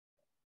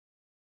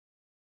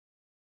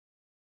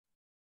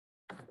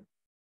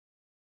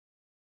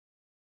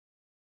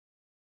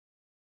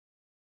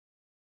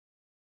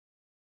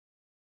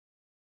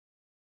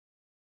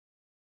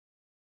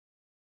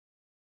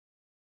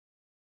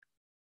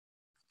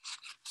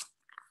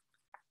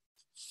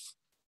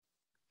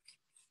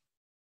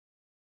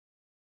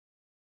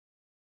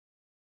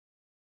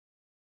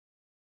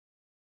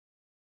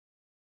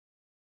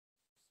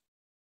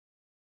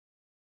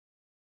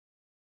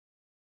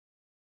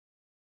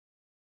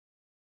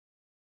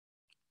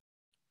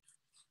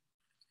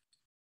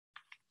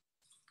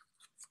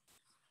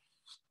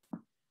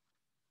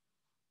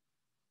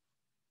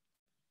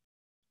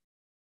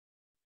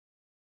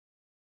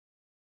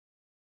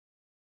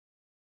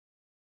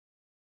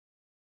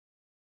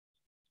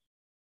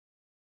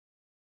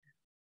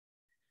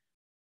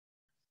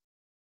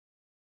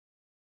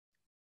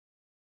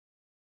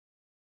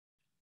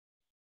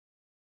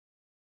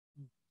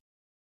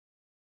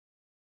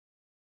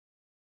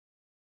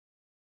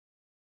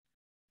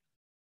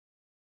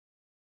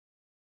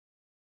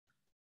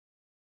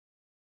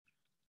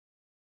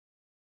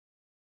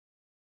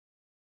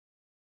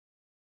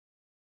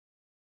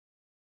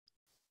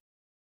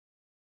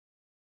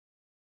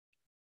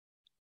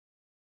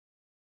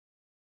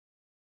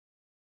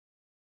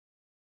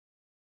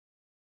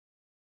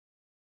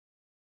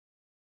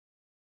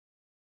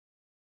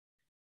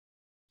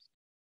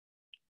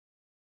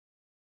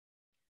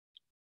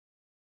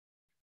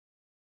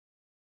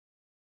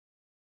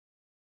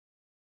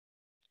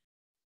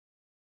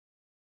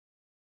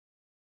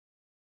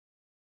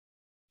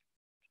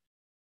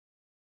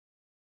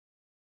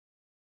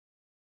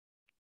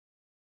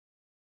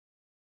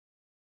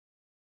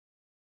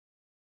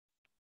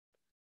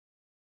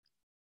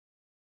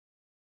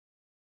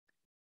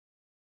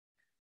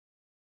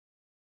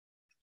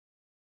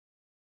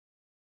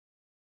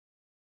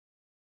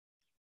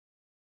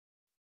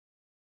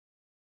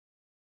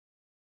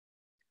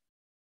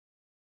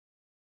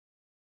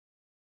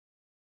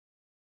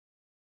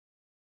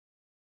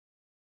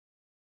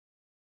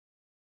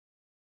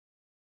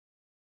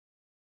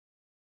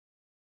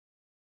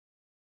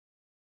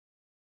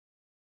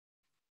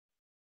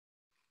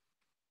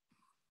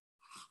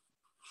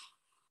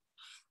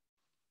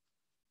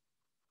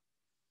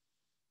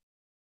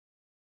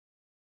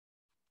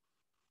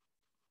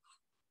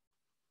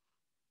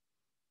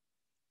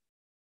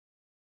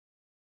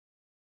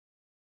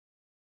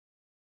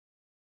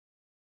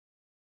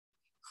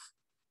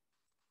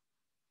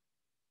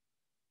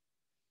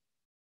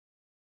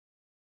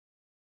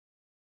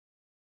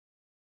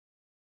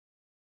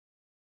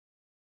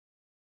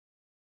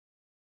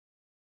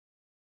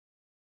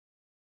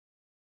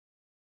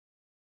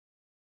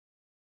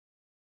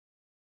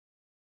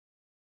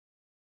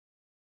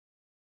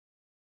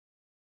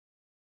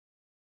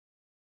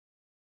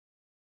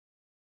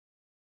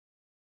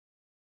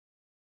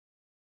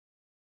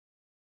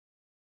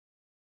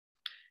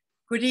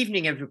Good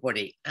evening,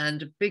 everybody,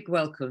 and a big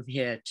welcome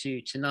here to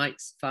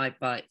tonight's 5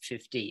 by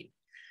 15.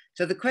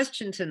 So the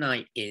question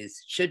tonight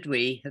is, should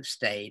we have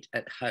stayed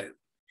at home?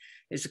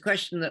 It's a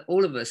question that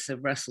all of us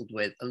have wrestled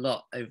with a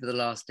lot over the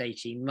last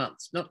 18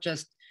 months, not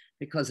just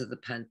because of the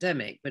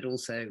pandemic, but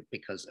also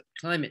because of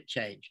climate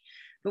change.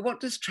 But what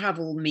does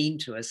travel mean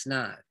to us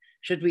now?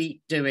 Should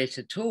we do it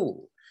at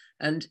all?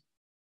 And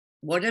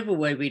whatever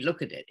way we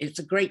look at it, it's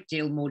a great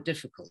deal more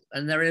difficult.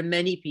 And there are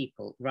many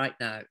people right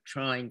now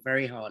trying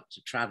very hard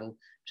to travel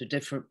to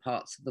different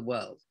parts of the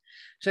world.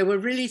 So we're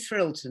really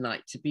thrilled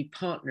tonight to be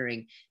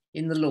partnering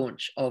in the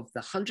launch of the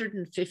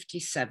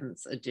 157th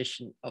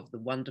edition of the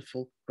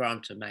wonderful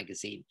Granta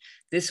magazine.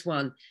 This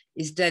one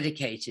is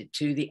dedicated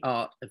to the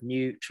art of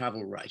new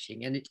travel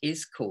writing, and it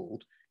is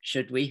called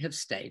Should We Have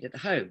Stayed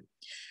at Home?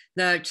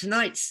 Now,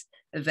 tonight's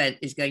event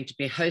is going to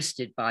be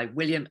hosted by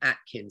William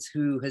Atkins,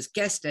 who has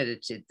guest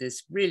edited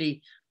this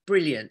really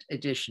brilliant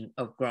edition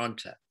of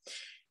Granta.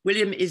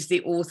 William is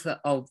the author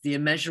of The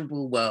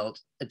Immeasurable World,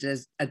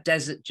 a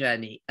Desert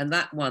Journey, and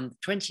that won the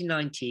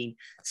 2019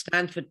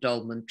 Stanford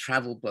Dolman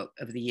Travel Book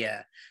of the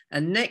Year.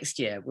 And next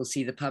year, we'll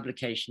see the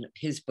publication of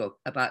his book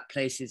about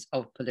places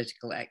of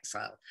political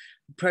exile,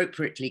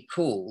 appropriately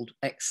called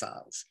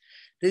Exiles.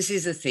 This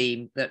is a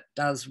theme that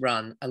does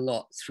run a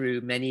lot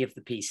through many of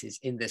the pieces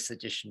in this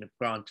edition of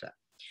Granta.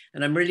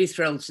 And I'm really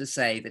thrilled to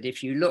say that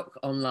if you look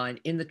online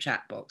in the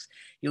chat box,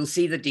 you'll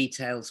see the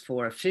details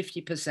for a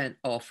 50%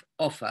 off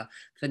offer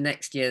for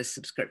next year's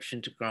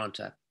subscription to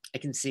Granta. I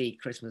can see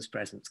Christmas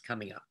presents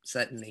coming up,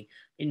 certainly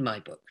in my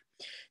book.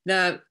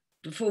 Now,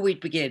 before we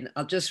begin,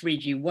 I'll just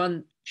read you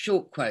one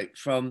short quote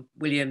from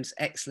William's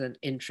excellent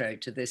intro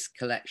to this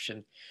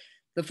collection.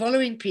 If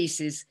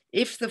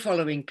the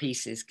following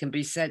pieces can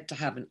be said to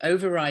have an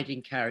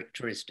overriding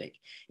characteristic,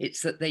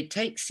 it's that they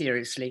take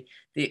seriously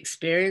the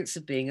experience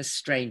of being a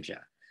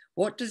stranger.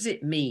 What does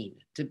it mean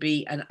to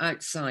be an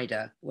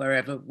outsider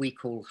wherever we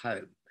call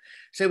home?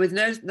 So with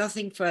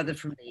nothing further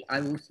from me, I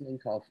will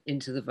slink off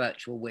into the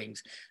virtual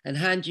wings and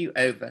hand you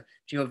over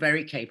to your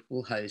very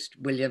capable host,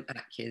 William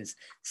Atkins.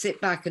 Sit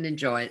back and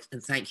enjoy it,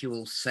 and thank you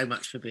all so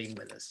much for being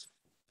with us.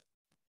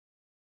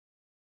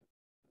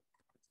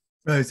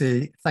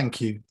 Rosie, thank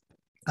you.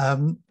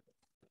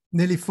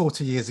 Nearly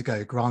 40 years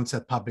ago, Granta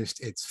published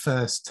its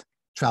first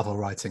travel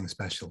writing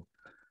special.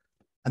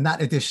 And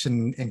that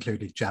edition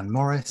included Jan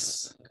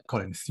Morris,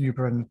 Colin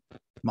Thuberon,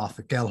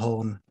 Martha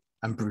Gellhorn,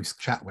 and Bruce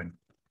Chatwin.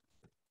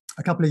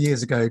 A couple of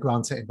years ago,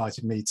 Granta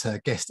invited me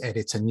to guest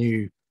edit a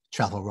new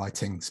travel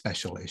writing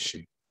special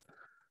issue.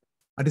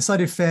 I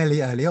decided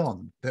fairly early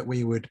on that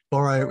we would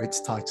borrow its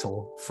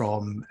title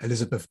from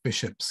Elizabeth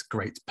Bishop's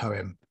great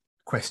poem,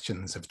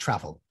 Questions of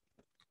Travel.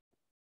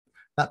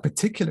 That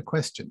particular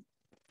question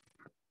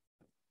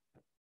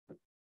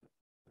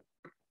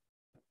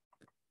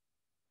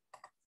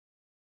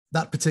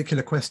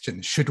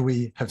should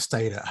we have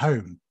stayed at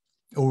home,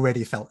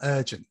 already felt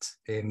urgent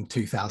in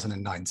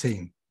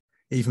 2019,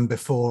 even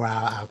before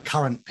our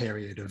current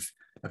period of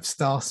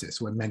stasis,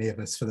 when many of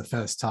us for the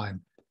first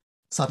time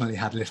suddenly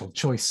had little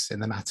choice in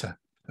the matter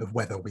of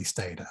whether we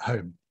stayed at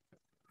home.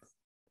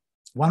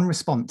 One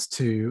response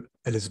to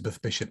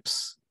Elizabeth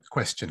Bishop's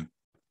question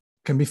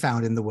can be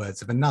found in the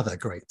words of another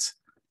great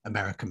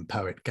American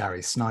poet,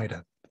 Gary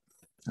Snyder.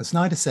 And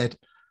Snyder said,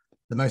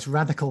 "The most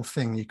radical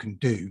thing you can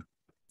do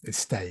is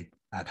stay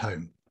at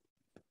home."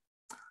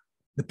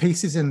 The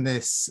pieces in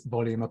this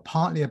volume are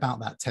partly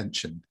about that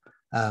tension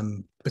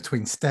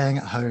between staying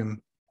at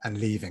home and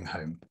leaving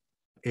home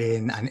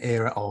in an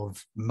era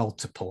of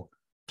multiple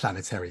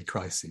planetary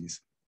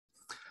crises.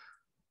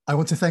 I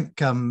want to thank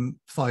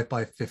 5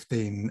 by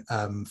 15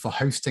 for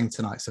hosting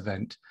tonight's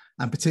event,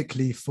 and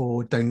particularly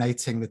for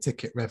donating the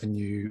ticket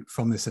revenue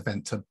from this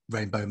event to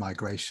Rainbow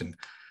Migration,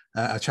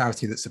 a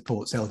charity that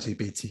supports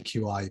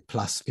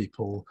LGBTQI+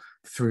 people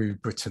through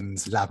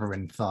Britain's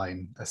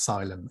labyrinthine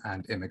asylum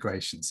and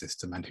immigration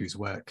system, and whose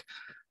work,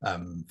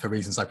 for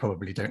reasons I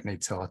probably don't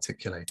need to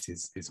articulate,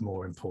 is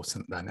more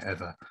important than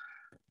ever.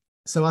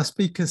 So our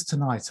speakers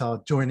tonight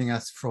are joining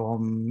us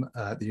from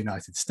the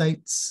United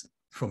States,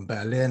 from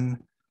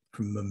Berlin,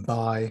 from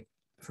Mumbai,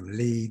 from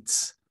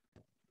Leeds,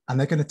 and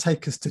they're going to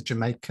take us to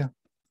Jamaica,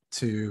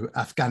 to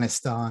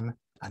Afghanistan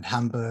and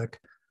Hamburg,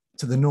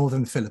 to the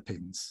northern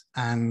Philippines,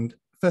 and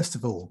first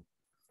of all,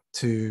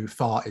 to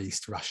Far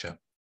East Russia.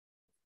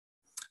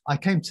 I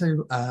came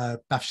to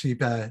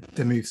Bathsheba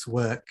Demuth's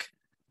work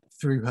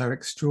through her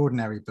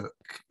extraordinary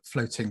book,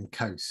 Floating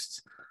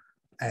Coast,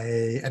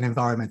 an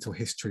environmental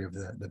history of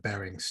the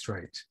Bering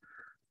Strait.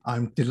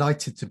 I'm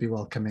delighted to be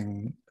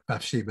welcoming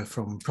Bathsheba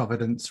from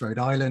Providence, Rhode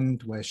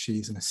Island, where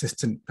she's an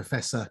assistant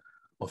professor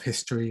of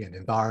history and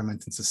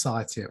environment and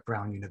society at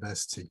Brown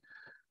University.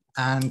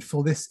 And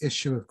for this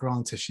issue of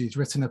Granta, she's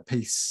written a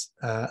piece,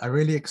 a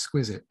really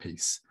exquisite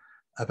piece,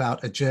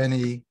 about a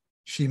journey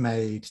she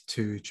made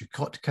to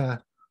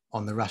Chukotka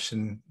on the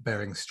Russian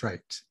Bering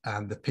Strait.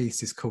 And the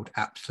piece is called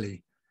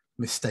aptly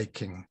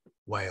Mistaking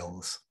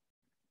Whales.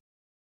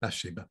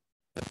 Bathsheba.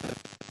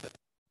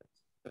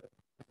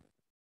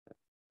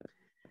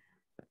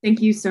 Thank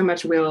you so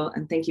much, Will,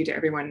 and thank you to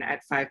everyone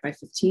at 5 by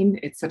 15.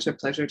 It's such a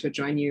pleasure to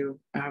join you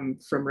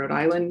from Rhode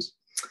Island.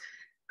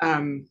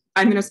 I'm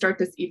going to start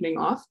this evening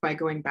off by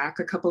going back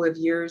a couple of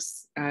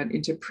years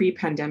into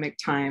pre-pandemic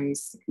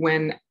times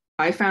when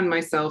I found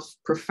myself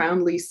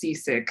profoundly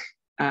seasick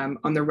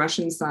on the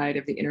Russian side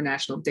of the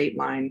international date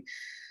line,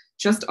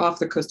 just off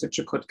the coast of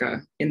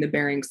Chukotka in the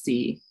Bering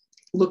Sea,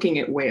 looking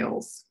at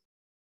whales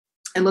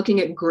and looking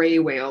at gray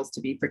whales,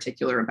 to be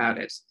particular about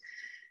it.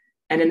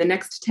 And in the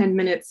next 10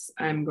 minutes,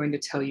 I'm going to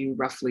tell you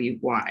roughly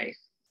why.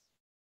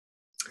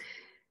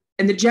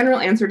 And the general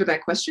answer to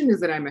that question is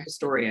that I'm a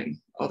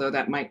historian, although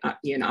that might not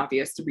be an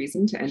obvious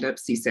reason to end up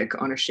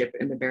seasick on a ship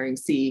in the Bering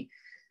Sea.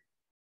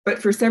 But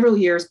for several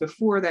years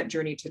before that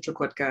journey to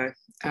Chukotka,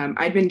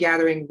 I'd been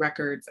gathering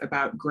records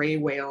about gray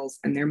whales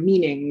and their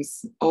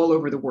meanings all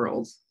over the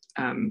world.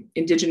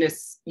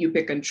 Indigenous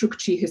Yupik and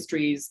Chukchi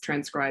histories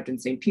transcribed in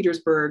St.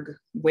 Petersburg,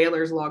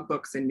 whalers'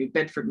 logbooks in New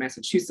Bedford,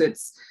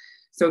 Massachusetts,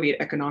 Soviet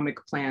economic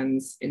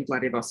plans in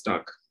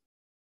Vladivostok.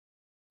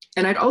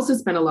 And I'd also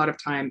spent a lot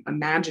of time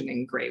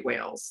imagining gray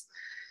whales.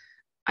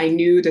 I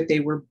knew that they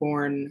were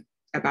born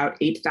about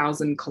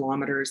 8,000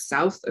 kilometers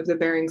south of the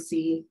Bering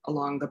Sea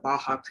along the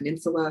Baja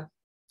Peninsula.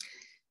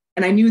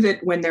 And I knew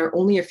that when they're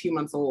only a few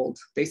months old,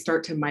 they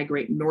start to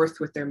migrate north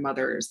with their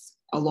mothers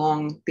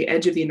along the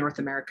edge of the North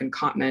American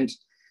continent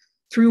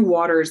through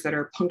waters that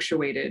are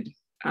punctuated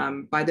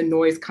by the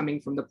noise coming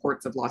from the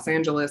ports of Los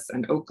Angeles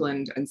and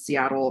Oakland and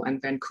Seattle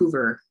and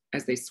Vancouver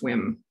as they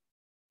swim.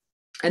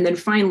 And then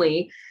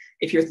finally,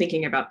 if you're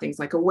thinking about things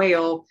like a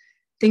whale,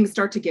 things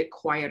start to get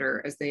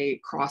quieter as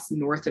they cross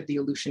north of the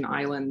Aleutian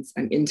Islands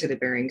and into the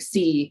Bering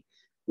Sea,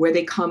 where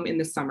they come in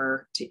the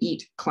summer to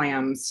eat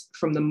clams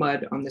from the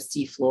mud on the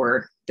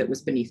seafloor that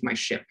was beneath my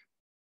ship.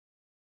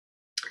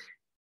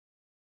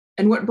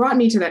 And what brought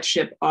me to that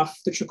ship off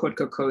the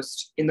Chukotka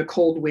coast in the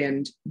cold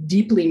wind,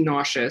 deeply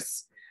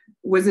nauseous,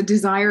 was a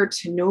desire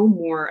to know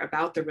more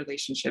about the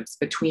relationships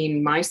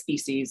between my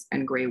species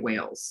and gray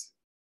whales.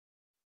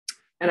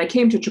 And I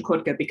came to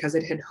Chukotka because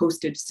it had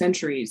hosted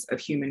centuries of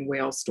human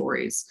whale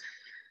stories.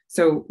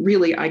 So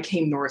really, I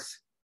came north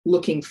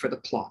looking for the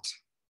plot.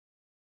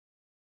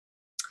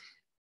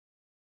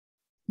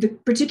 The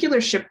particular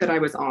ship that I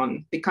was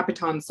on, the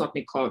Kapitan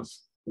Sotnikov,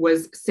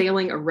 was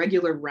sailing a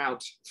regular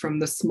route from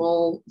the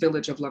small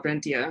village of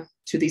Lavrentiya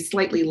to the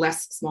slightly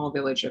less small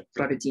village of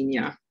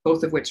Pravedenia,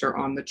 both of which are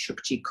on the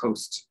Chukchi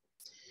coast.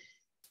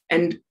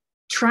 And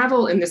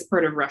travel in this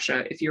part of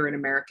Russia, if you're an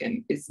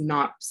American, is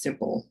not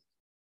simple.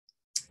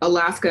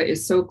 Alaska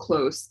is so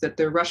close that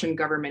the Russian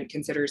government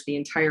considers the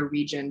entire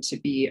region to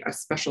be a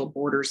special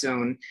border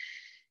zone.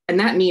 And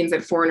that means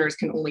that foreigners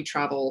can only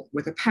travel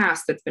with a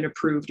pass that's been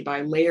approved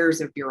by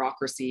layers of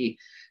bureaucracy,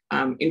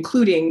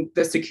 including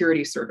the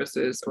security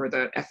services or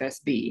the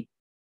FSB.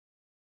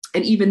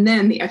 And even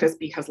then, the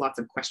FSB has lots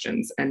of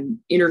questions and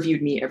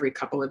interviewed me every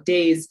couple of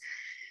days.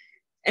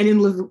 And in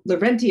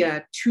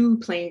Lavrentiya, 2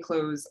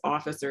 plainclothes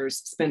officers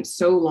spent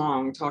so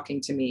long talking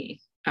to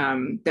me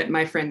that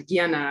my friend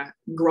Gianna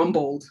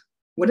grumbled,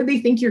 "What do they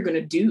think you're going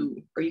to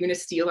do? Are you going to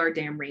steal our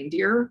damn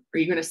reindeer? Are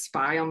you going to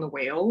spy on the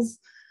whales?"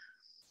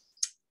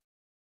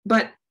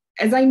 But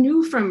as I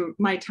knew from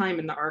my time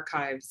in the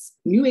archives,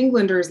 New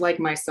Englanders like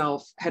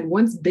myself had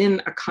once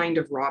been a kind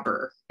of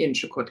robber in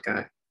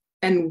Chukotka,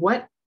 and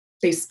what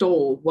they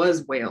stole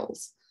was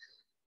whales,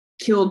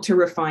 killed to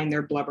refine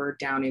their blubber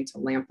down into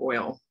lamp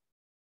oil.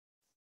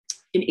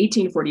 In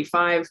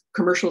 1845,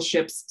 commercial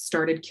ships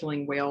started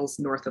killing whales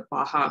north of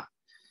Baja,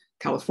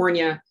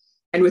 California,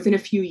 and within a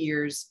few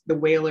years, the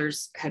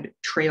whalers had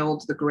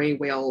trailed the gray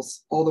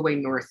whales all the way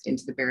north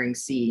into the Bering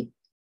Sea.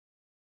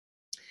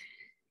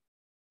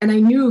 And I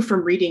knew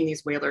from reading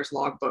these whalers'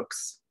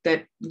 logbooks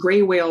that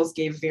gray whales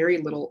gave very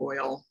little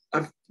oil,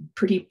 of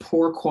pretty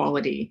poor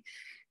quality,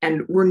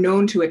 and were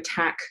known to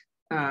attack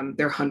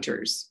their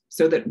hunters,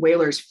 so that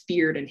whalers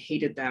feared and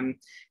hated them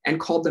and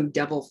called them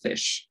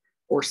devilfish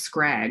or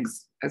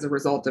scrags as a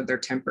result of their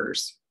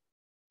tempers.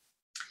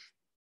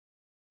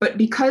 But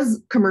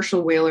because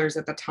commercial whalers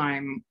at the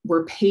time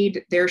were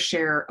paid their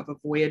share of a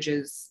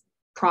voyage's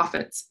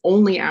profits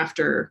only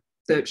after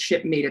the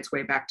ship made its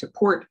way back to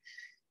port,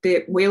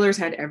 the whalers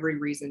had every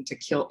reason to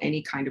kill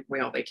any kind of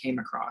whale they came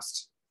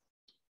across.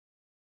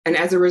 And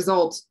as a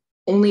result,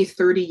 only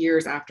 30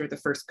 years after the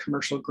first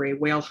commercial gray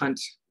whale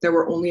hunt, there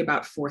were only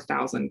about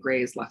 4,000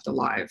 grays left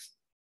alive.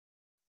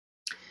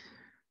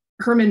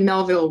 Herman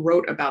Melville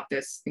wrote about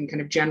this in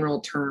kind of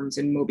general terms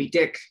in Moby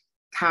Dick,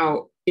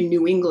 how in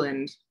New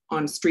England,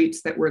 on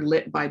streets that were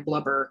lit by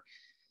blubber,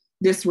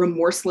 this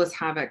remorseless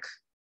havoc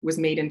was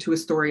made into a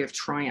story of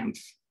triumph,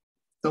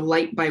 the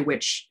light by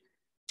which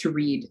to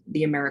read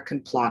the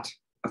American plot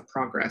of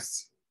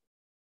progress.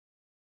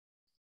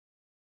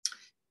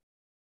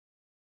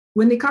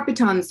 When the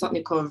Kapitan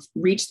Sotnikov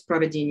reached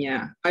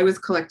Pravedenia, I was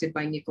collected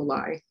by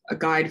Nikolai, a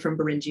guide from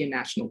Beringia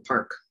National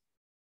Park.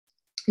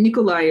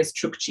 Nikolai is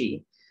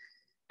Chukchi,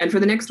 and for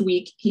the next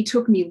week, he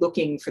took me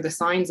looking for the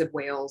signs of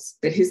whales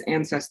that his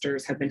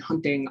ancestors had been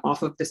hunting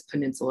off of this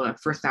peninsula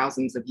for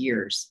thousands of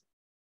years.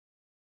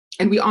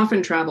 And we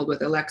often traveled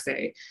with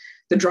Alexei,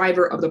 the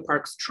driver of the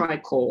park's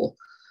tricol,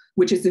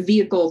 which is a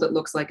vehicle that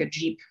looks like a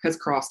Jeep has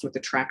crossed with a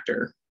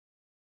tractor.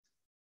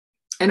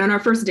 And on our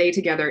first day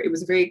together, it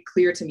was very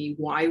clear to me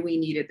why we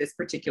needed this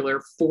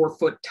particular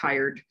 4-foot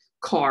tired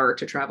car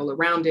to travel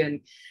around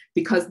in,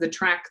 because the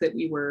track that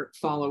we were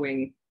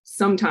following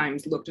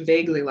sometimes looked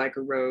vaguely like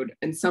a road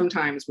and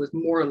sometimes was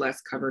more or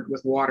less covered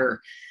with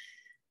water.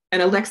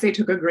 And Alexei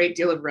took a great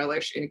deal of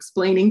relish in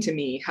explaining to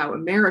me how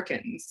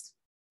Americans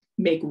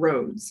make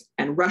roads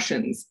and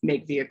Russians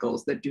make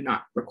vehicles that do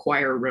not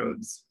require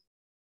roads.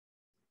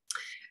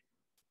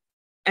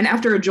 And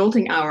after a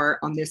jolting hour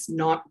on this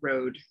not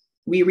road,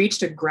 we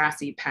reached a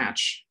grassy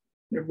patch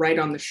right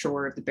on the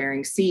shore of the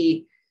Bering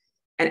Sea.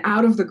 And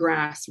out of the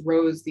grass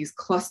rose these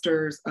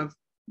clusters of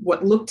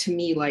what looked to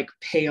me like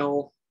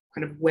pale,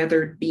 kind of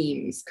weathered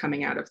beams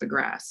coming out of the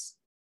grass.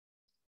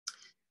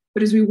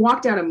 But as we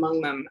walked out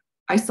among them,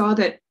 I saw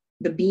that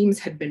the beams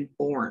had been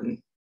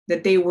born,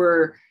 that they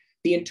were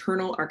the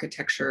internal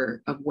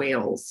architecture of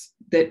whales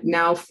that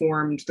now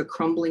formed the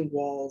crumbling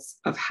walls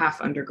of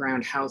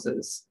half-underground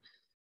houses,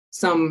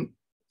 some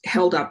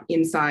held up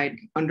inside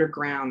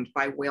underground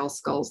by whale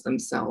skulls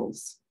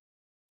themselves.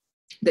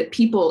 That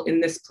people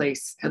in this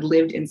place had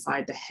lived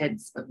inside the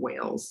heads of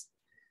whales.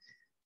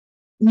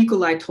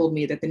 Nikolai told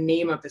me that the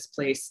name of this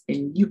place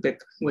in Yupik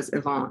was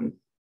Ivan,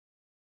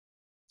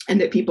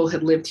 and that people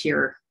had lived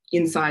here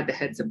inside the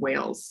heads of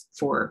whales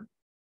for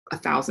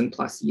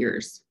 1,000+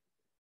 years.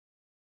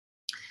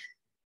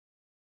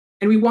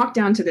 And we walked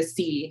down to the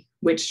sea,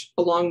 which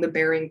along the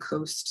Bering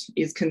coast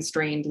is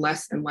constrained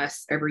less and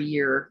less every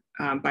year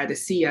by the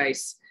sea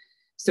ice,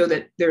 so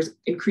that there's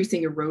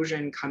increasing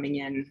erosion coming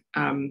in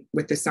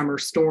with the summer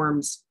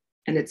storms,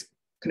 and it's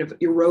kind of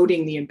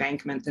eroding the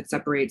embankment that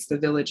separates the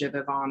village of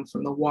Ivan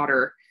from the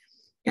water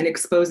and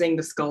exposing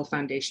the skull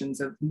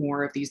foundations of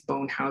more of these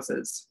bone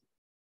houses.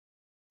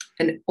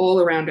 And all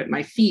around at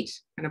my feet,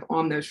 kind of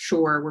on the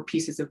shore, were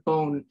pieces of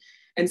bone,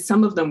 and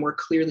some of them were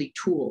clearly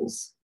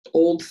tools,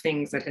 old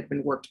things that had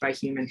been worked by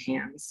human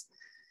hands.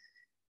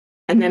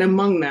 And then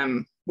among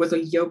them was a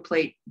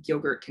Yoplait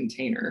yogurt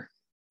container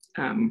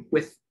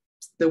with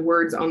the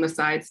words on the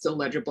side still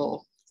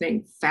legible,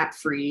 saying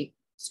fat-free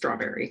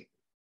strawberry.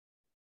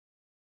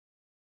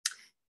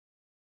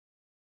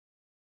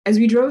 As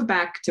we drove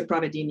back to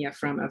Providinya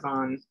from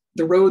Ivan,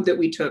 the road that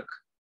we took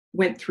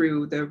went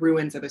through the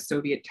ruins of a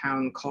Soviet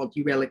town called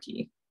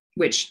Ureliki,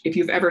 which, if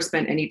you've ever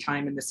spent any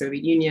time in the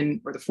Soviet Union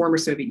or the former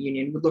Soviet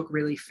Union, would look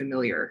really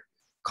familiar.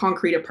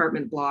 Concrete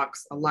apartment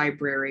blocks, a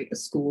library, a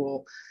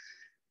school.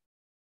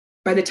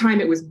 By the time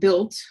it was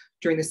built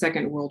during the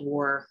Second World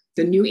War,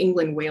 the New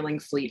England whaling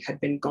fleet had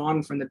been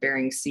gone from the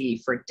Bering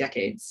Sea for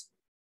decades.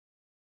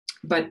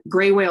 But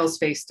gray whales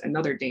faced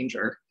another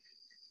danger.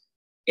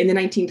 In the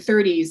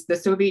 1930s, the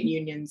Soviet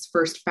Union's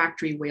first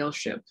factory whale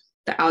ship,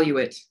 the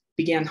Alouette,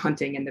 began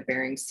hunting in the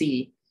Bering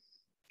Sea.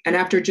 And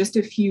after just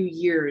a few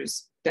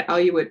years, the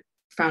Alouette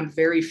found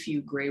very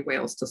few gray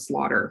whales to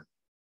slaughter.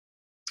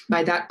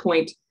 By that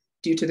point,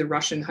 due to the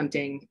Russian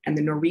hunting and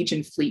the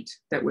Norwegian fleet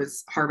that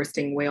was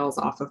harvesting whales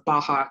off of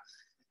Baja,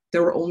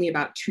 there were only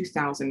about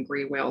 2,000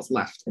 gray whales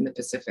left in the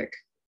Pacific.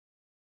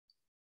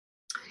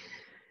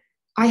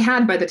 I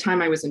had, by the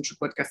time I was in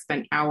Chukotka,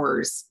 spent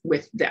hours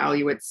with the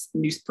Alouette's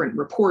newsprint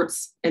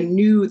reports and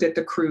knew that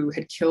the crew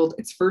had killed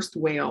its first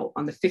whale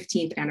on the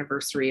 15th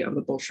anniversary of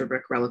the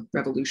Bolshevik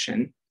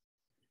Revolution.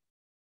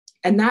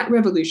 And that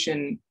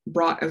revolution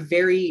brought a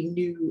very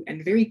new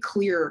and very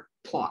clear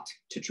plot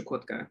to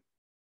Chukotka.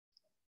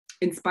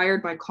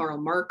 Inspired by Karl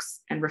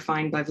Marx and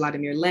refined by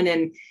Vladimir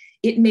Lenin,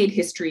 it made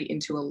history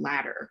into a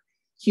ladder.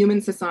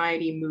 Human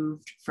society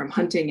moved from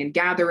hunting and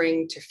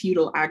gathering to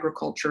feudal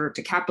agriculture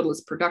to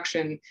capitalist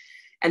production.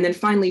 And then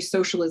finally,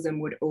 socialism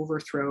would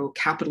overthrow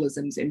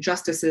capitalism's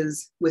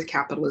injustices with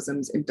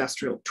capitalism's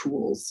industrial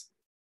tools.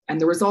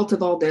 And the result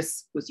of all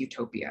this was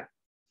utopia.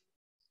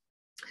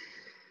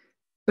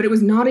 But it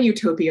was not a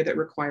utopia that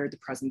required the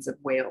presence of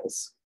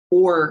whales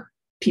or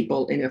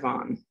people in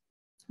Ivan.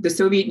 The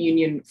Soviet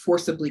Union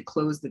forcibly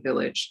closed the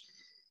village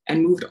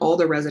and moved all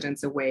the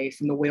residents away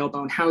from the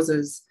whalebone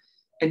houses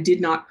and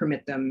did not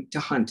permit them to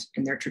hunt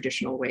in their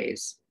traditional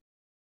ways.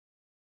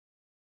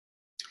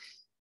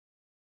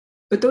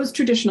 But those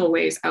traditional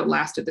ways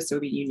outlasted the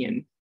Soviet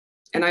Union.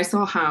 And I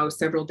saw how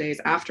several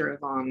days after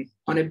Ivan,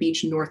 on a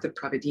beach north of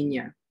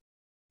Providinya,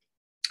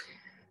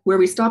 where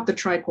we stopped the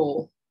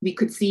tricol, we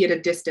could see at a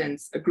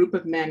distance a group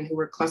of men who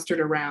were clustered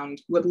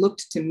around what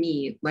looked to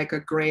me like a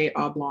gray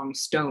oblong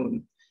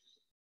stone.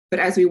 But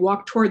as we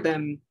walked toward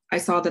them, I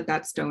saw that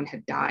that stone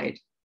had died,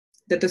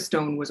 that the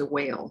stone was a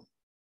whale.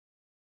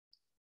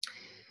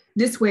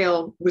 This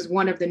whale was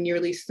one of the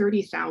nearly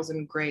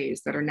 30,000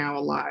 grays that are now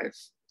alive,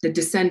 the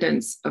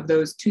descendants of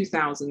those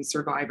 2,000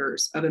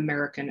 survivors of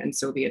American and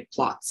Soviet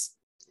plots.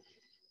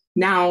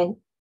 Now,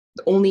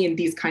 only in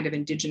these kind of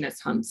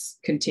indigenous hunts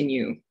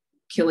continue,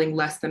 killing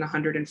less than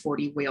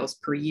 140 whales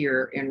per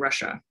year in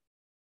Russia.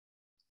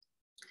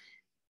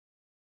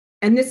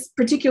 And this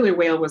particular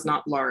whale was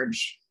not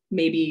large,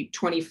 maybe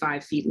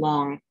 25 feet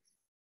long,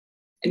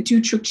 and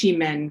two Chukchi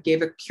men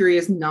gave a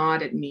curious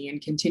nod at me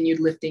and continued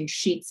lifting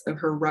sheets of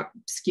her rough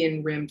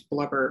skin-rimmed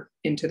blubber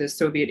into the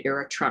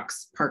Soviet-era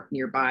trucks parked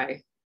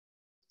nearby.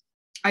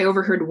 I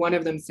overheard one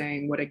of them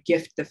saying what a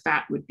gift the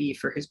fat would be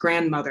for his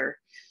grandmother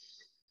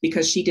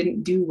because she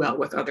didn't do well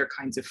with other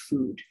kinds of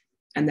food,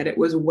 and that it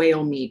was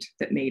whale meat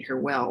that made her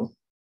well.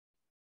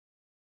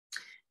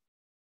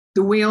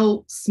 The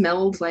whale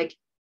smelled like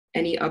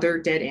any other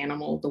dead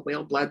animal. The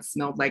whale blood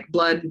smelled like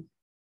blood.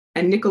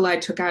 And Nikolai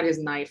took out his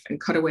knife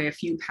and cut away a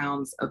few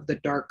pounds of the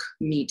dark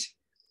meat.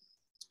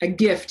 A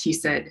gift, he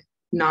said,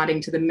 nodding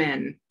to the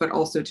men, but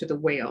also to the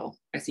whale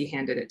as he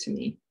handed it to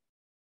me.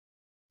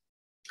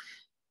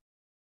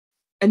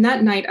 And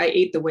that night I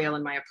ate the whale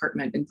in my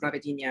apartment in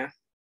Providencia.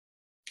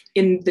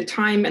 In the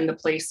time and the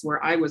place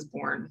where I was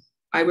born,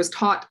 I was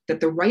taught that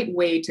the right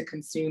way to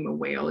consume a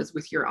whale is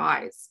with your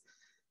eyes.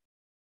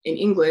 In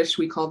English,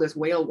 we call this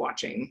whale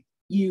watching.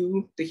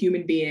 You, the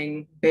human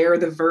being, bear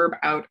the verb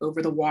out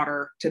over the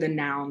water to the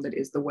noun that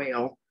is the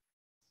whale.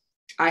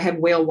 I have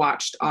whale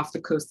watched off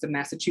the coasts of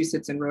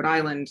Massachusetts and Rhode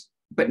Island,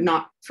 but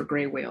not for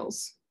gray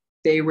whales.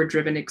 They were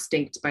driven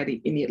extinct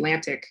in the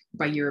Atlantic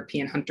by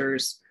European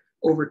hunters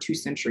over 2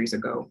 centuries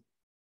ago.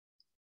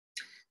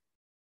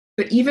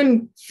 But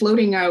even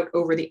floating out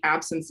over the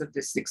absence of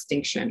this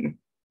extinction,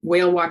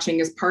 whale watching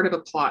is part of a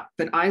plot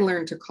that I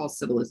learned to call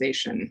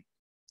civilization.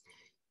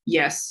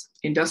 Yes,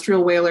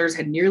 industrial whalers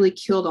had nearly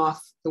killed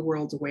off the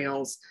world's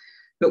whales,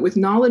 but with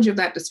knowledge of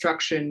that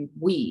destruction,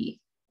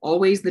 we,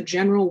 always the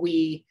general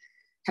we,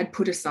 had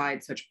put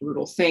aside such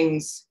brutal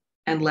things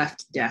and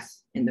left death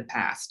in the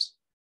past.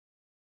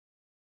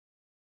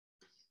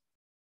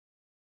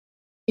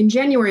 In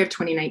January of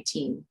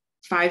 2019,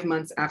 5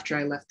 months after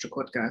I left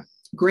Chukotka,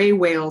 gray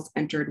whales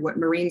entered what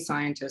marine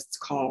scientists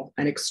call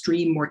an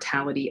extreme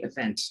mortality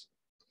event.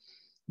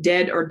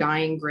 Dead or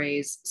dying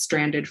grays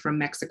stranded from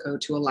Mexico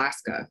to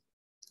Alaska.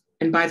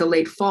 And by the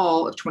late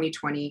fall of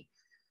 2020,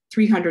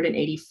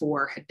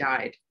 384 had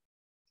died.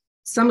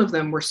 Some of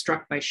them were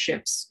struck by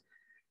ships,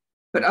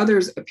 but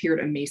others appeared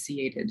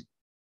emaciated.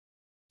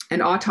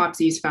 And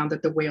autopsies found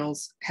that the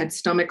whales had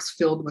stomachs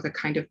filled with a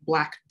kind of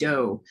black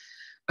dough,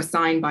 a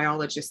sign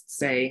biologists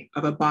say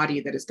of a body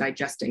that is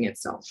digesting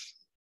itself.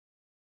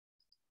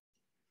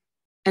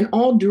 And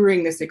all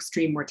during this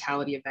extreme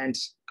mortality event,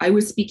 I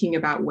was speaking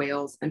about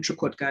whales and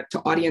Chukotka to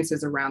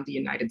audiences around the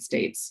United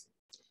States.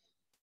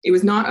 It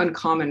was not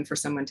uncommon for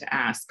someone to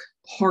ask,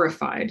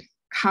 horrified,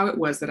 how it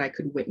was that I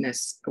could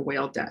witness a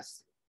whale death,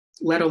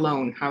 let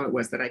alone how it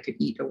was that I could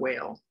eat a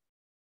whale.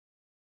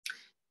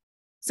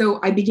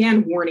 So I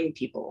began warning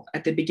people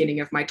at the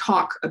beginning of my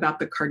talk about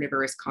the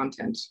carnivorous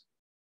content.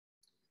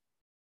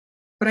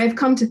 But I've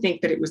come to think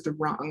that it was the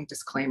wrong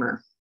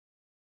disclaimer,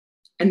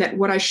 and that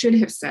what I should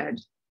have said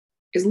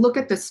is look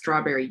at this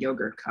strawberry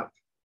yogurt cup.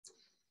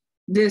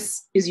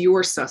 This is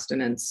your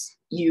sustenance.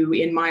 You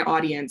in my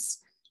audience,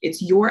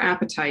 it's your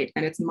appetite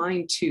and it's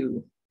mine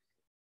too.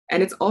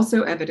 And it's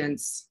also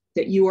evidence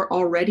that you are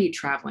already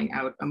traveling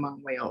out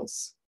among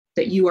whales,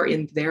 that you are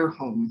in their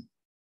home.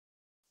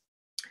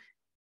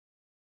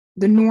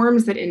 The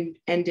norms that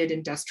ended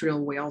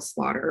industrial whale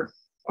slaughter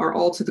are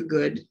all to the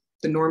good,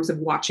 the norms of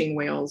watching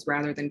whales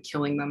rather than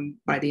killing them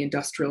by the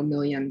industrial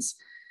millions.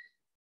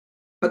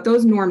 But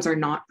those norms are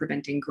not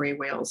preventing gray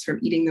whales from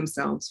eating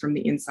themselves from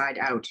the inside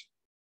out.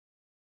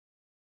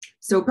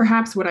 So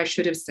perhaps what I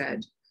should have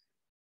said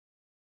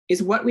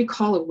is what we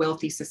call a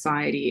wealthy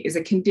society is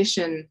a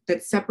condition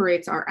that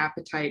separates our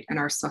appetite and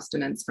our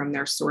sustenance from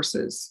their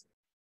sources,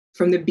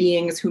 from the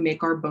beings who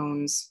make our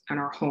bones and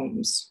our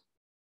homes.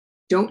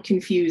 Don't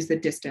confuse the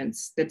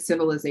distance that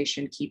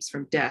civilization keeps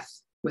from death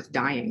with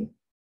dying.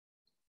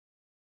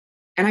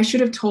 And I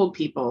should have told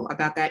people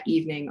about that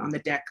evening on the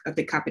deck of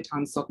the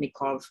Kapitan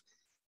Sotnikov,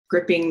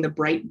 gripping the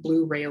bright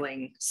blue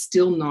railing,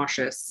 still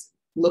nauseous,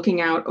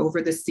 looking out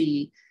over the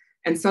sea,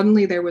 and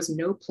suddenly there was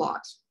no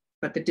plot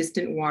but the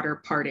distant water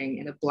parting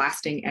in a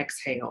blasting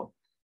exhale.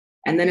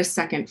 And then a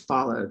second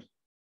followed,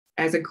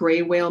 as a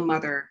gray whale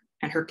mother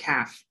and her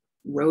calf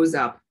rose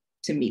up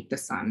to meet the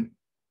sun.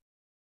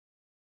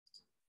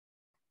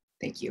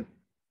 Thank you.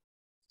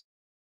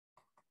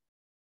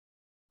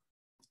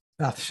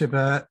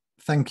 Bathsheba,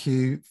 thank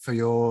you for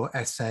your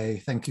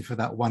essay. Thank you for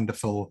that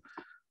wonderful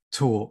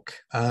talk.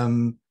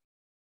 The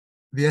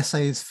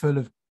essay is full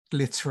of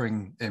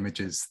glittering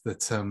images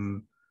that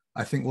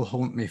I think will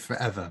haunt me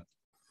forever.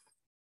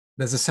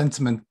 There's a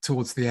sentiment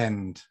towards the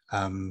end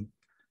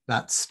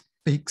that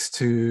speaks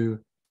to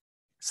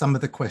some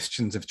of the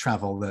questions of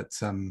travel that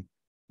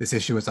this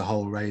issue as a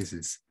whole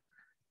raises.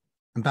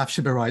 And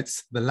Bathsheba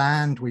writes, the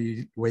land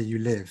where you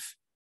live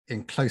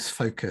in close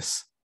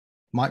focus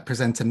might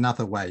present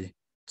another way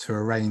to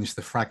arrange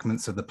the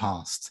fragments of the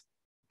past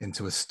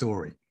into a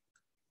story.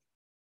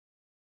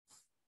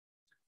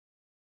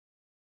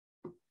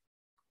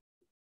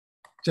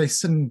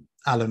 Jason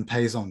Allen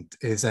Payzant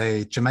is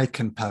a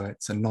Jamaican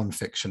poet and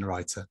non-fiction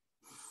writer.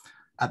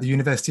 At the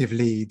University of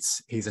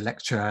Leeds, he's a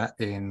lecturer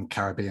in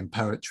Caribbean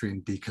poetry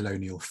and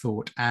decolonial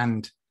thought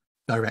and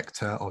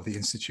director of the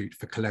Institute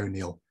for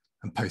Colonial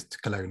and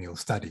Post-Colonial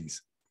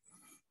Studies.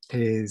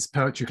 His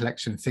poetry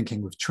collection,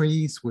 Thinking with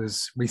Trees,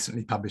 was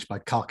recently published by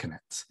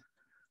Carcanet.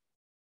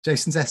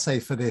 Jason's essay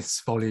for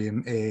this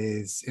volume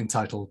is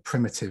entitled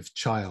Primitive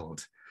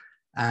Child,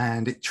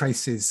 and it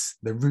traces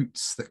the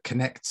roots that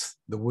connect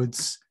the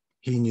woods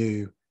he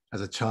knew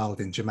as a child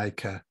in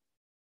Jamaica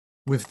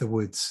with the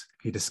woods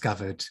he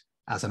discovered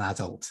as an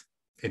adult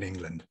in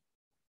England.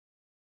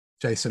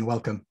 Jason,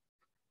 welcome.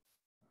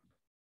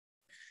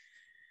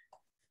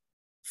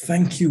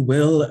 Thank you,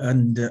 Will.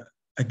 And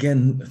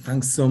again,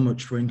 thanks so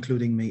much for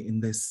including me in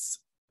this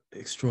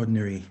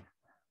extraordinary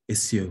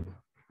issue.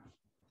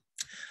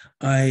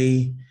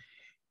 I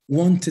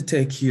want to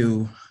take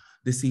you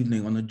this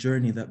evening on a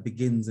journey that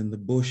begins in the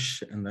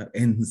bush and that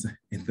ends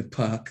in the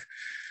park.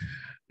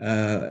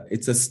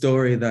 It's a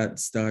story that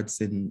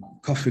starts in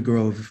Coffee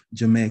Grove,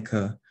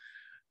 Jamaica,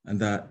 and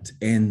that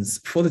ends,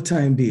 for the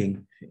time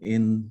being,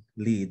 in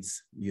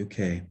Leeds,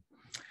 UK.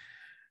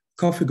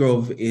 Coffee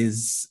Grove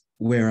is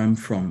where I'm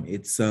from.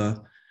 It's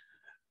a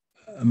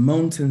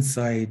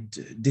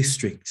mountainside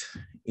district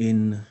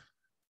in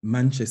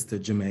Manchester,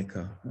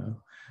 Jamaica.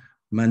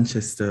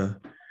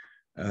 Manchester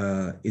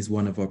is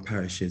one of our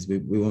parishes. We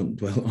won't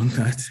dwell on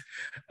that.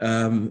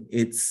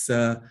 It's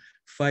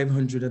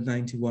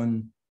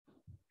 591,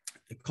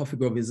 Coffee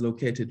Grove is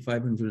located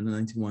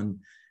 591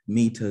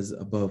 meters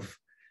above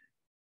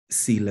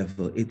sea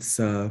level. It's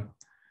a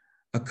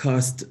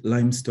karst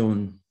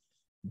limestone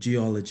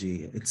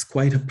geology. It's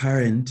quite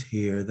apparent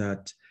here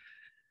that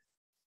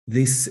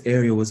this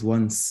area was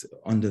once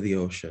under the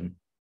ocean.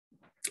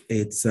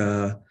 It's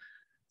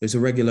there's a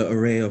regular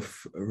array of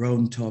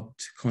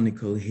round-topped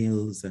conical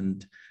hills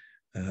and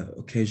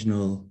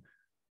occasional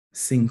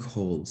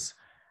sinkholes.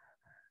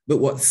 But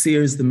what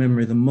sears the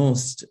memory the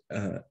most,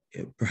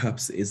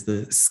 perhaps, is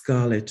the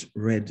scarlet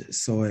red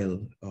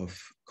soil of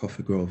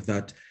Coffee Grove,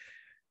 that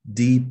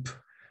deep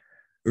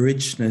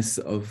richness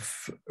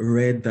of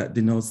red that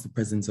denotes the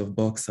presence of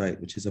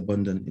bauxite, which is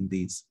abundant in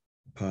these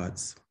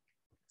parts.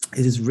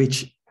 It is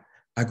rich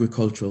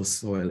agricultural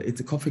soil.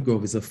 Coffee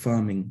Grove is a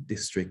farming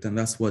district, and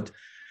that's what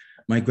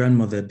my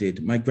grandmother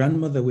did. My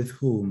grandmother, with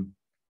whom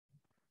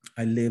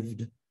I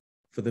lived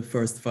for the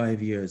first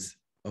 5 years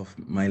of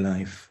my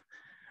life,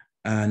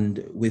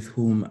 and with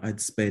whom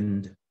I'd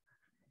spend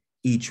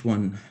each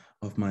one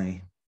of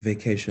my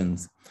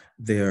vacations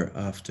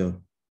thereafter.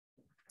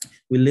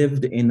 We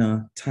lived in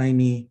a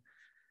tiny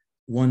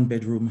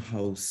one-bedroom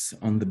house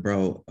on the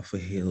brow of a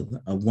hill,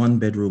 a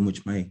one-bedroom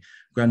which my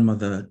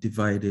grandmother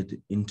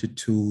divided into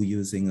two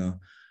using a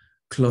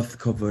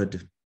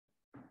cloth-covered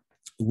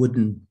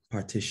wooden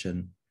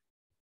partition.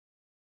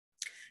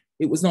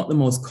 It was not the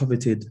most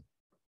coveted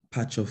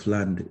patch of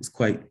land. It was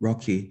quite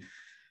rocky,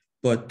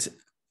 but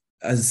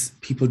as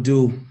people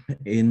do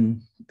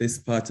in this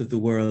part of the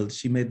world,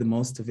 she made the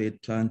most of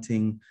it,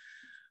 planting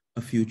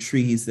a few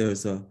trees.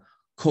 There's a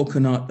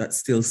coconut that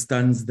still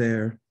stands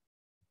there,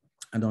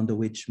 and under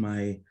which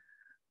my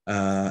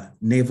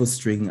navel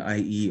string,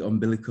 i.e.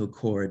 umbilical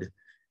cord,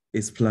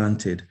 is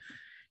planted.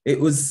 It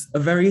was a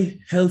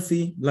very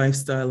healthy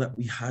lifestyle that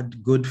we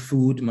had good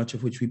food, much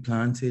of which we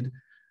planted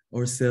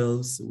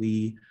ourselves.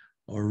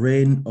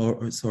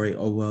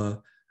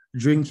 Our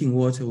drinking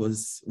water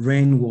was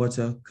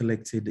rainwater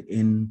collected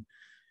in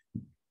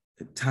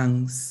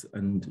tanks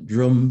and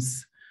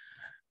drums.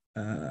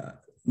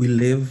 We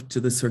lived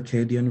to the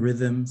circadian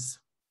rhythms.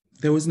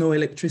 There was no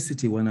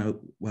electricity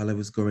while I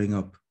was growing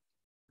up.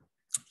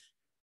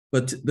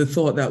 But the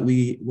thought that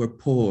we were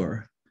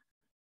poor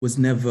was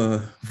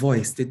never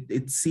voiced.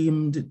 It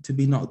seemed to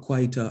be not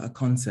quite a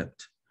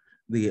concept,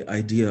 the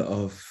idea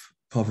of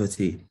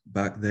poverty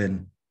back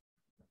then.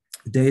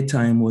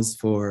 Daytime was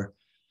for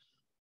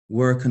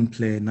work and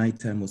play,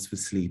 nighttime was for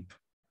sleep.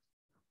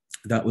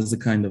 That was the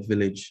kind of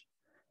village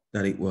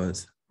that it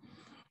was.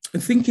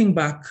 And thinking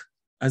back,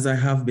 as I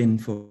have been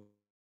for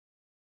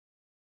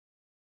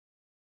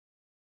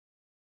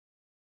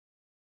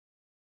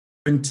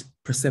different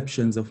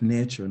perceptions of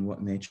nature and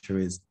what nature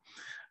is,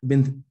 I've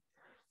been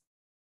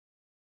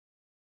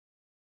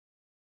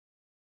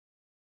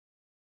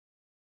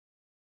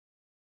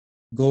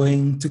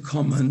going to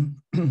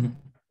common,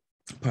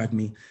 pardon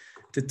me,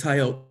 to tie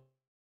out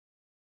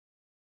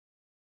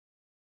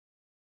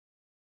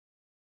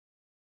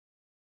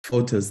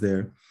photos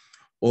there,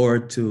 or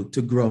to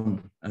grow,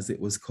 as it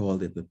was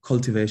called, the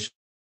cultivation.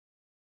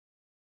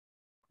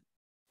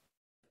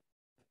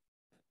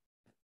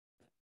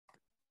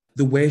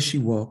 The way she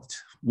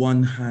walked,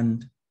 one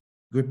hand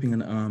gripping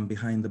an arm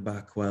behind the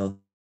back while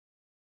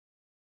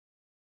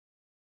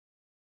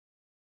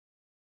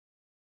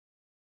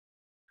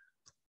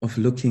of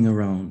looking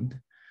around.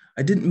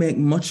 I didn't make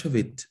much of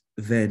it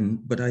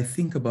then, but I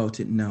think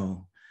about it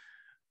now.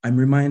 I'm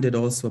reminded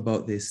also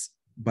about this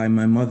by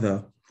my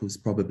mother, who's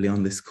probably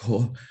on this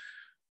call,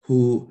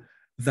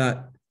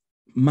 that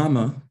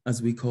Mama,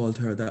 as we called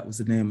her, that was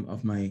the name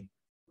of my,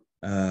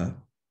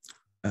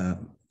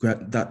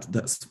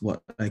 that's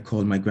what I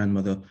call my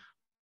grandmother.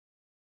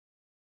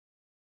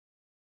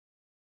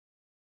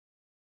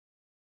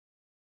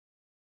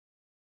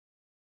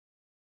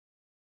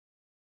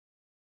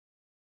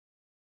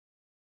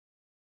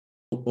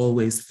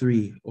 always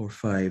 3 or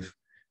 5,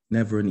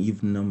 never an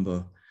even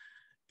number,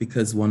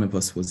 because one of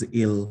us was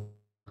ill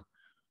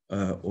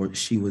or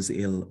she was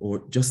ill,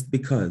 or just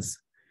because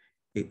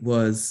it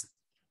was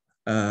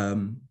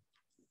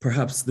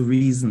perhaps the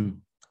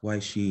reason why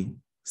she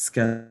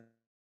scattered.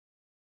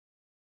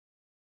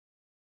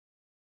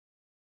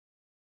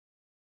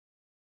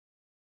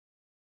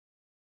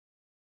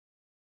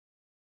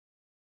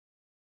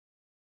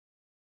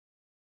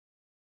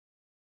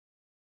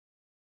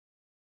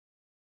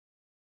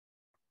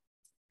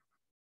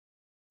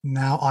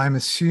 Now, I'm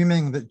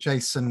assuming that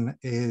Jason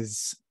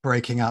is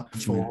breaking up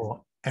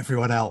for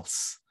everyone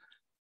else.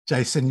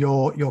 Jason,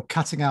 you're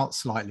cutting out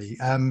slightly.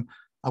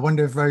 I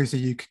wonder if, Rosie,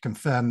 you could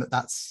confirm that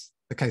that's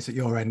the case at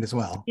your end as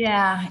well.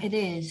 Yeah, it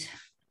is.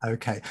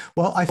 Okay.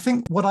 Well, I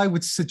think what I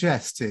would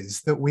suggest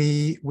is that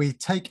we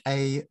take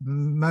a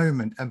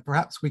moment, and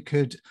perhaps we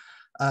could,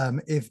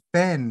 if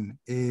Ben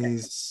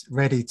is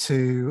ready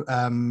to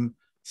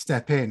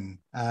step in,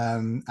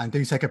 and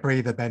do take a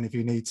breather, Ben, if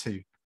you need to.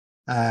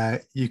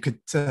 You could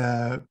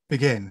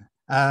begin.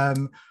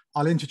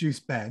 I'll introduce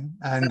Ben,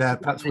 and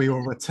perhaps we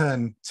will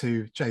return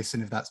to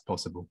Jason if that's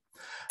possible.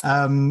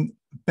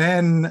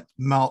 Ben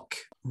Mark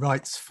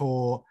writes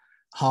for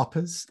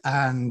Harper's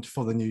and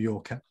for the New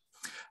Yorker,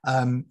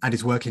 and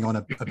is working on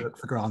a book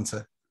for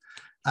Granta.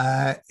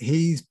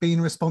 He's been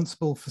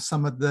responsible for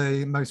some of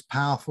the most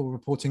powerful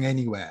reporting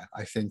anywhere,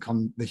 I think,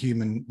 on the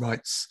human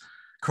rights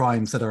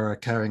crimes that are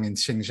occurring in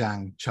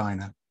Xinjiang,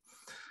 China.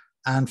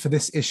 And for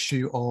this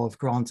issue of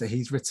Granta,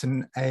 he's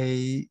written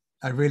a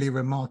really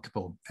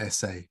remarkable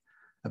essay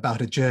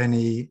about a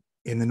journey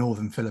in the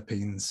northern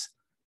Philippines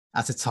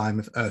at a time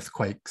of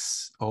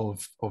earthquakes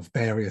of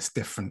various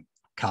different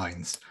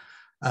kinds.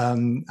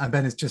 And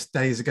Ben has just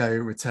days ago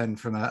returned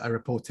from a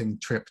reporting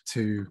trip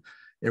to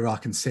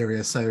Iraq and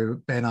Syria.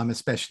 So Ben, I'm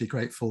especially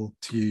grateful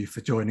to you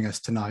for joining us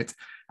tonight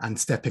and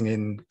stepping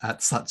in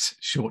at such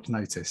short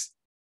notice.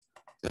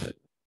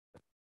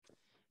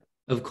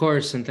 Of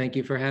course, and thank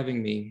you for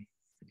having me.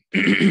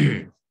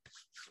 The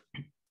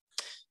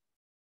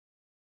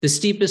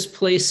steepest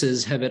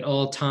places have at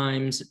all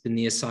times been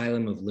the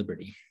asylum of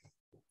liberty.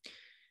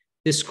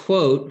 This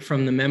quote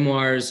from the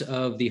memoirs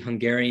of the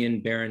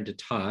Hungarian Baron de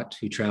Tott,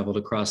 who traveled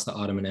across the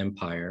Ottoman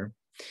Empire,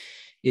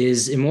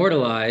 is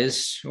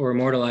immortalized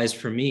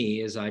for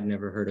me, as I'd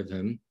never heard of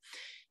him,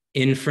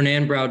 in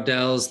Fernand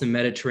Braudel's The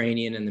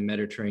Mediterranean and the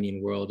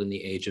Mediterranean World in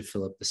the Age of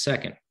Philip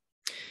II,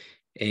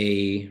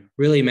 a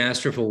really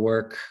masterful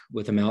work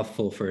with a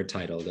mouthful for a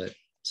title that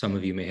some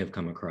of you may have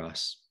come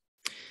across.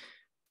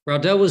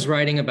 Braudel was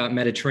writing about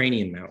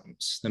Mediterranean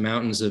mountains, the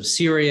mountains of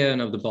Syria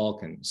and of the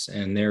Balkans,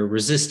 and their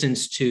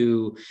resistance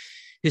to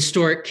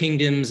historic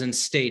kingdoms and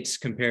states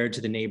compared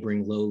to the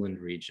neighboring lowland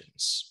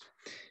regions.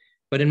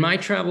 But in my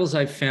travels,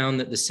 I've found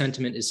that the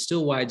sentiment is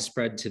still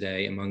widespread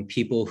today among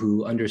people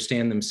who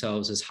understand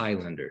themselves as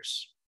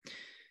highlanders,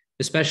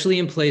 especially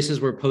in places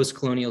where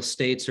post-colonial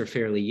states are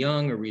fairly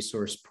young or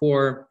resource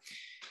poor.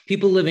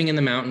 People living in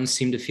the mountains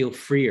seem to feel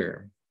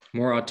freer,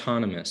 more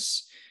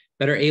autonomous,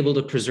 better able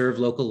to preserve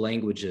local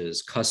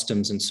languages,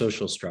 customs, and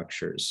social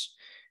structures,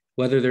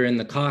 whether they're in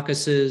the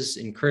Caucasus,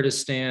 in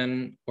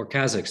Kurdistan, or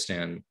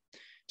Kazakhstan,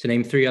 to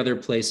name 3 other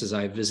places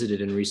I've visited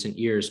in recent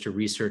years to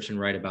research and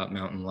write about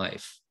mountain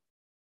life.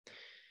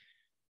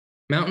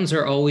 Mountains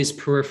are always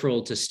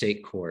peripheral to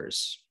state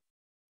cores.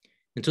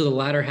 Until the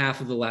latter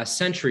half of the last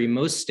century,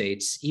 most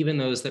states, even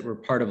those that were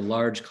part of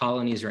large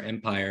colonies or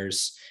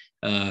empires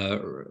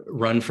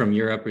run from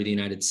Europe or the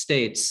United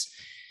States,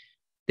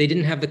 they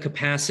didn't have the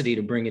capacity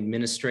to bring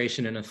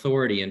administration and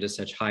authority into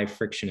such high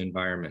friction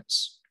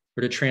environments,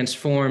 or to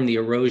transform the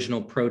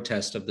erosional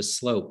protest of the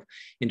slope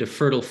into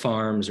fertile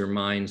farms or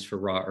mines for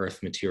raw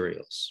earth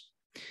materials.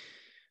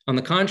 On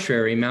the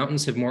contrary,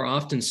 mountains have more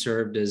often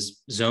served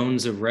as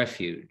zones of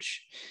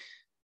refuge.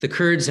 The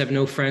Kurds have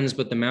no friends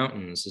but the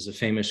mountains, is a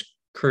famous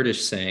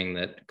Kurdish saying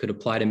that could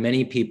apply to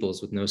many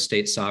peoples with no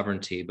state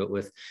sovereignty, but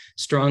with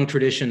strong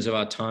traditions of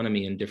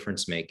autonomy and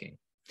difference making.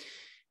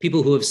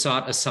 People who have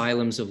sought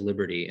asylums of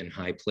liberty in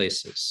high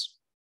places.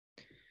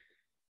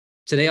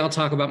 Today, I'll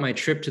talk about my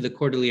trip to the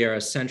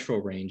Cordillera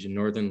Central Range in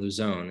northern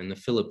Luzon in the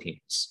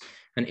Philippines,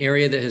 an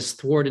area that has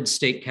thwarted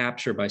state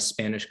capture by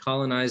Spanish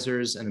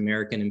colonizers and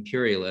American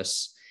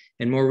imperialists,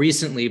 and more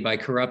recently by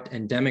corrupt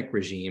endemic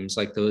regimes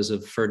like those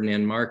of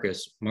Ferdinand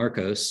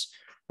Marcos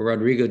or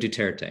Rodrigo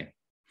Duterte.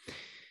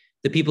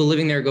 The people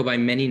living there go by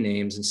many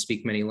names and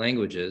speak many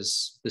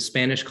languages. The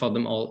Spanish called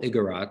them all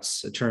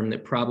Igorots, a term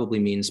that probably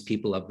means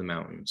people of the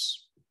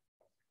mountains.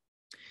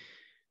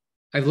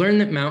 I've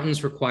learned that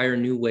mountains require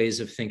new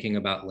ways of thinking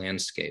about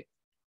landscape.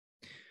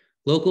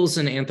 Locals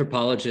and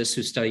anthropologists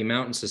who study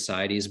mountain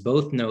societies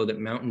both know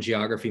that mountain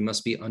geography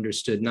must be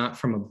understood not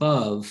from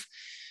above,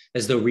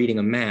 as though reading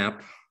a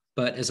map,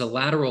 but as a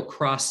lateral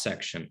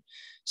cross-section,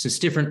 since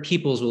different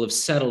peoples will have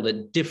settled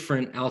at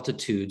different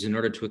altitudes in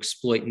order to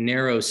exploit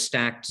narrow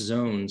stacked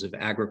zones of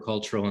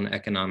agricultural and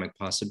economic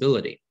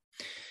possibility.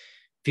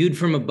 Viewed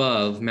from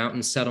above,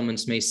 mountain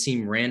settlements may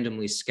seem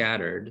randomly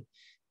scattered,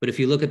 But if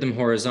you look at them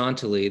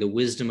horizontally, the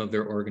wisdom of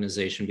their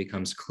organization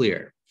becomes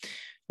clear.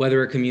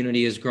 Whether a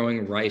community is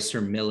growing rice or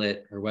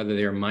millet, or whether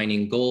they are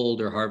mining gold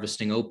or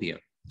harvesting opium.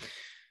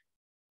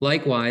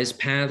 Likewise,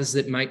 paths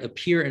that might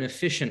appear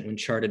inefficient when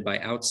charted by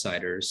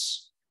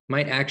outsiders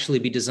might actually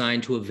be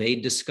designed to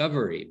evade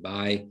discovery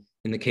by,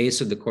 in the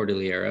case of the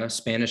Cordillera,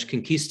 Spanish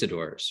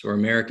conquistadors or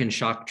American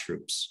shock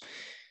troops.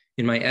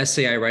 In my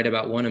essay, I write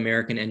about one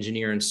American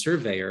engineer and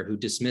surveyor who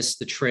dismissed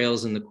the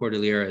trails in the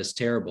Cordillera as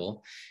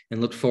terrible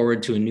and looked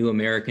forward to a new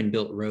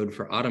American-built road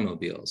for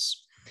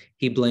automobiles.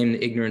 He blamed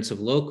the ignorance of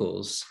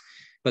locals,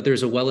 but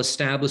there's a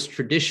well-established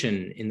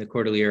tradition in the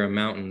Cordillera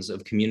Mountains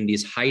of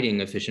communities hiding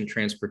efficient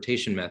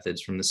transportation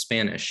methods from the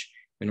Spanish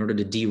in order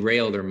to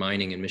derail their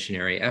mining and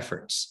missionary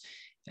efforts,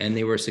 and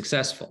they were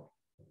successful.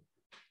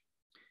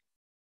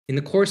 In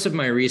the course of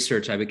my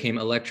research, I became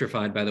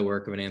electrified by the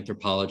work of an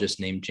anthropologist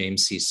named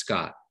James C.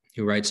 Scott,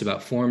 who writes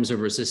about forms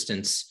of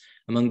resistance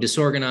among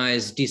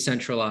disorganized,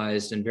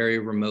 decentralized, and very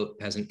remote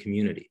peasant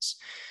communities,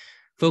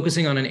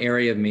 focusing on an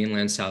area of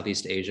mainland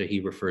Southeast Asia he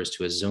refers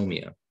to as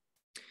Zomia.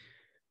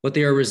 What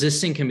they are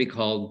resisting can be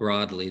called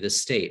broadly the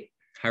state,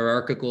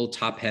 hierarchical,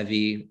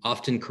 top-heavy,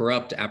 often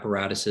corrupt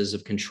apparatuses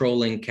of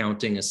controlling,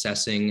 counting,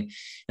 assessing,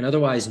 and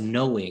otherwise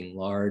knowing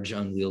large,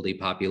 unwieldy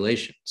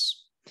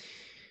populations.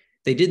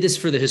 They did this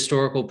for the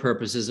historical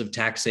purposes of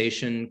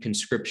taxation,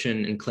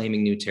 conscription, and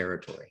claiming new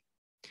territory.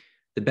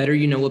 The better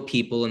you know a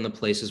people and the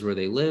places where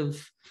they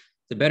live,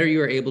 the better you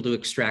are able to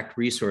extract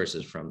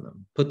resources from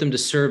them, put them to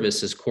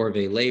service as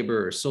corvée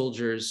labor or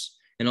soldiers,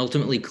 and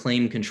ultimately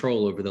claim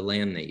control over the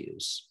land they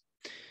use.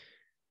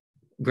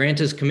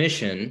 Granta's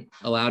commission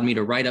allowed me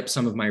to write up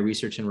some of my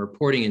research and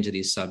reporting into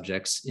these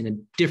subjects in a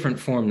different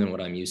form than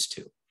what I'm used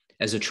to,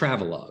 as a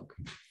travelogue.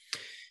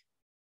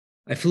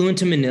 I flew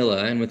into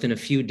Manila, and within a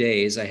few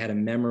days, I had a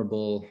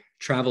memorable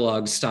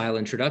travelogue-style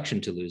introduction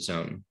to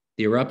Luzon,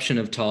 the eruption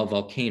of Taal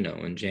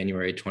volcano in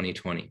January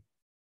 2020.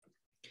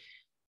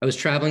 I was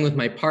traveling with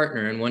my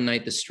partner, and one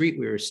night the street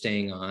we were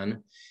staying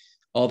on,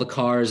 all the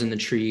cars and the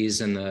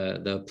trees and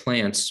the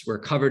plants were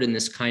covered in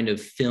this kind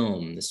of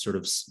film, this sort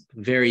of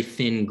very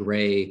thin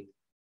gray,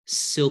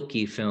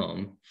 silky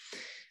film,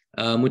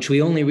 which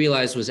we only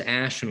realized was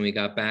ash when we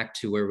got back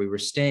to where we were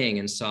staying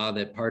and saw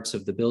that parts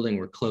of the building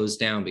were closed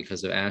down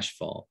because of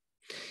ashfall.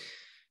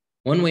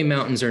 One way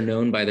mountains are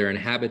known by their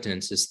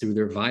inhabitants is through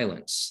their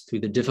violence,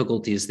 through the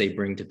difficulties they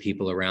bring to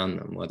people around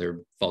them,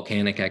 whether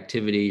volcanic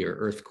activity or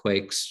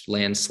earthquakes,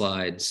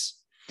 landslides.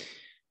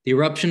 The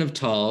eruption of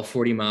Taal,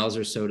 40 miles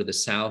or so to the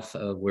south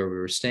of where we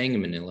were staying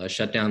in Manila,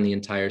 shut down the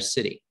entire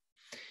city.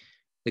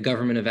 The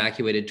government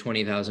evacuated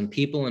 20,000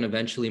 people and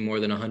eventually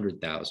more than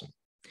 100,000.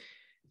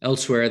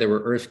 Elsewhere, there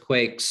were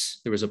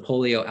earthquakes, there was a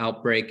polio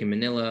outbreak in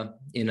Manila,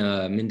 in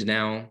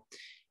Mindanao,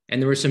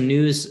 and there were some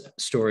news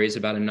stories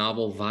about a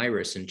novel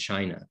virus in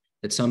China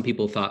that some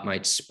people thought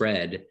might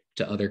spread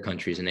to other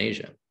countries in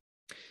Asia.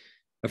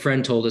 A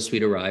friend told us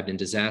we'd arrived in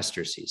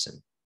disaster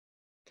season.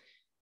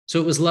 So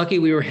it was lucky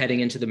we were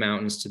heading into the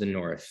mountains to the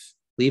north,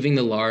 leaving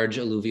the large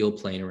alluvial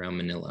plain around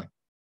Manila.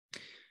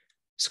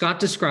 Scott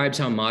describes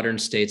how modern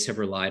states have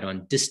relied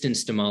on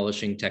distance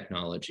demolishing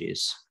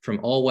technologies, from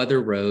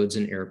all-weather roads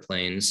and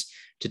airplanes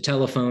to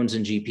telephones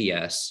and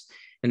GPS,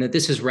 and that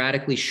this has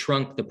radically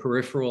shrunk the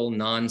peripheral,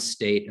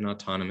 non-state and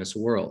autonomous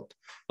world,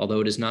 although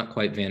it has not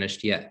quite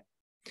vanished yet.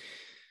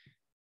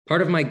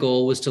 Part of my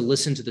goal was to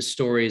listen to the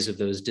stories of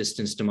those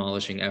distance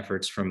demolishing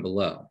efforts from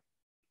below.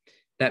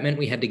 That meant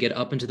we had to get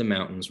up into the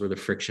mountains where the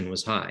friction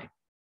was high.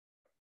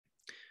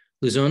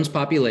 Luzon's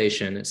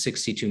population at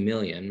 62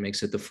 million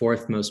makes it the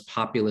fourth most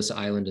populous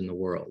island in the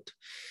world.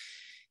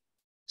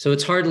 So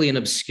it's hardly an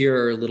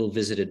obscure little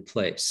visited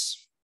place.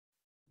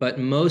 But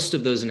most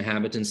of those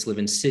inhabitants live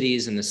in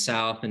cities in the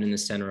south and in the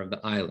center of the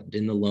island,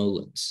 in the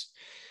lowlands.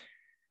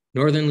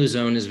 Northern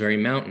Luzon is very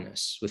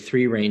mountainous, with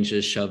 3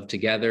 ranges shoved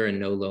together and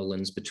no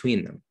lowlands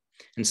between them.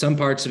 And some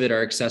parts of it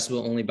are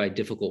accessible only by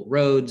difficult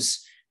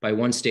roads, by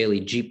once daily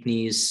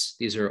jeepneys.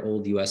 These are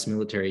old US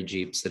military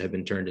jeeps that have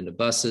been turned into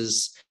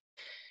buses.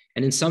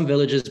 And in some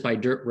villages by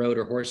dirt road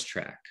or horse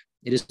track.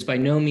 It is by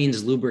no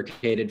means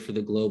lubricated for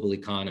the global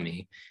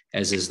economy,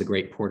 as is the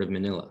great port of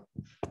Manila.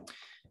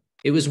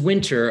 It was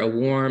winter, a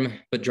warm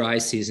but dry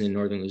season in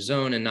northern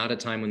Luzon, and not a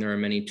time when there are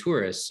many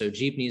tourists, so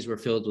jeepneys were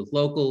filled with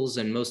locals,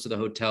 and most of the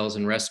hotels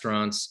and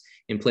restaurants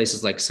in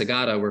places like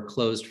Sagada were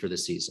closed for the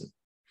season.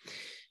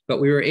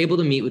 But we were able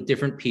to meet with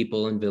different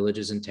people in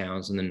villages and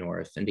towns in the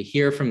north, and to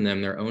hear from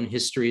them their own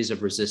histories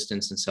of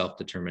resistance and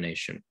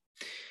self-determination.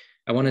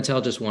 I want to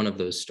tell just one of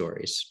those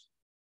stories.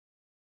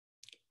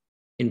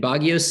 In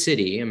Baguio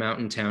City, a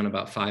mountain town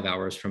about 5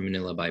 hours from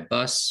Manila by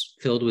bus,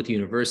 filled with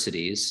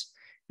universities,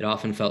 it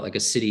often felt like a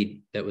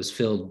city that was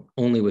filled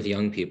only with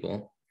young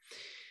people.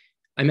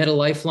 I met a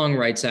lifelong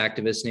rights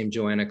activist named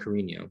Joanna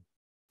Carino.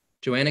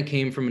 Joanna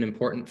came from an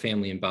important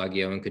family in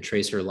Baguio and could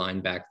trace her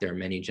line back there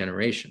many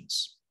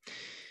generations.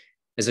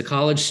 As a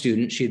college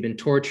student, she had been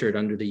tortured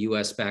under the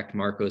US-backed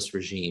Marcos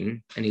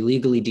regime and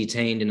illegally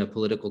detained in a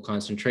political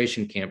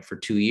concentration camp for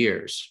 2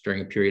 years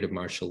during a period of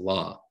martial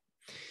law.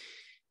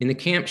 In the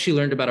camp, she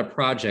learned about a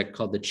project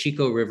called the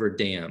Chico River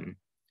Dam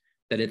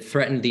that had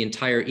threatened the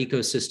entire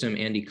ecosystem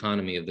and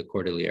economy of the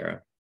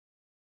Cordillera.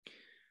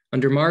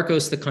 Under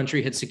Marcos, the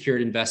country had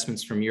secured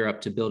investments from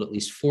Europe to build at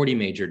least 40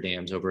 major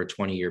dams over a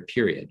 20-year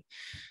period.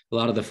 A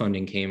lot of the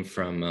funding came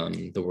from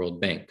the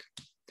World Bank.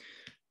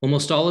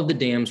 Almost all of the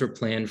dams were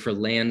planned for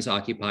lands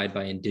occupied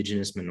by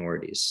indigenous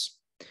minorities.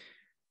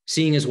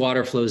 Seeing as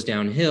water flows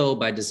downhill,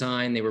 by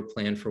design, they were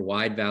planned for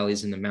wide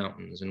valleys in the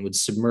mountains and would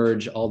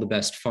submerge all the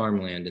best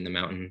farmland in the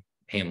mountain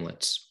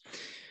hamlets.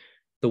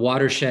 The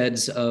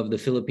watersheds of the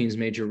Philippines'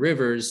 major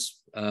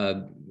rivers,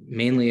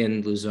 mainly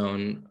in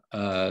Luzon,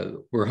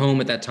 were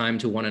home at that time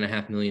to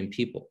 1.5 million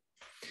people.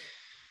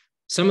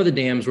 Some of the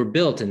dams were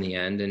built in the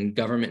end, and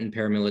government and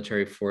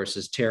paramilitary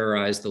forces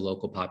terrorized the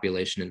local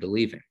population into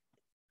leaving.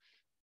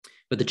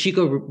 But the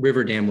Chico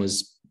River Dam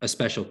was a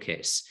special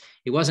case.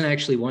 It wasn't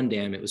actually one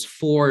dam, it was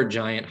 4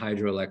 giant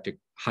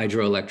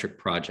hydroelectric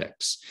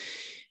projects.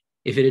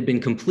 If it had been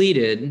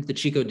completed, the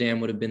Chico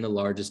Dam would have been the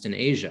largest in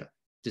Asia,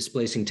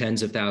 displacing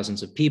tens of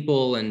thousands of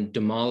people and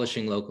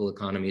demolishing local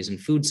economies and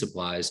food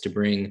supplies to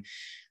bring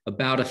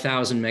about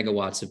 1,000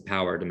 megawatts of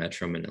power to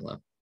Metro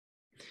Manila.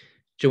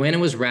 Joanna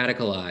was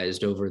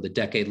radicalized over the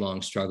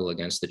decade-long struggle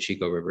against the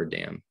Chico River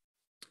Dam.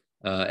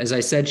 As I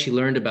said, she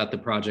learned about the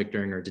project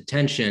during her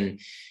detention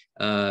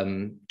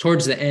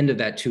towards the end of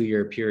that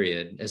 2-year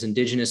period, as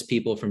indigenous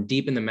people from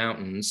deep in the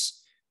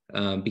mountains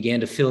began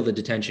to fill the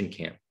detention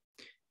camp.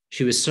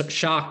 She was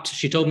shocked.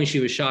 She told me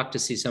she was shocked to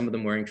see some of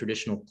them wearing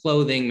traditional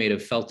clothing made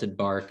of felted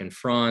bark and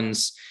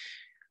fronds.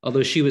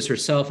 Although she was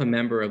herself a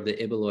member of the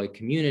Ibeloy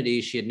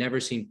community, she had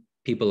never seen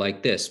people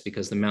like this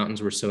because the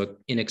mountains were so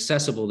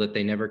inaccessible that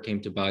they never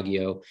came to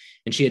Baguio,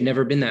 and she had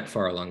never been that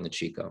far along the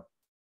Chico.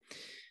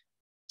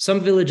 Some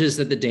villages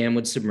that the dam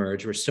would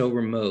submerge were so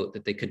remote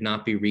that they could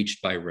not be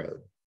reached by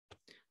road.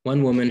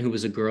 One woman, who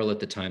was a girl at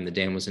the time the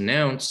dam was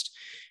announced,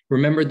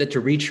 remembered that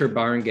to reach her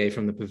barangay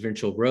from the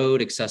provincial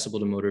road accessible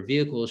to motor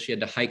vehicles, she had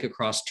to hike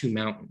across 2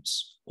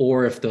 mountains,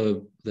 or if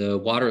the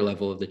water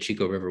level of the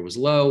Chico River was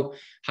low,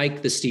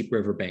 hike the steep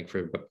riverbank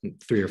for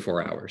 3 or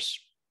 4 hours.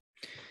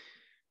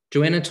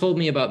 Joanna told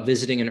me about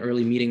visiting an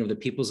early meeting of the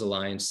People's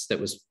Alliance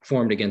that was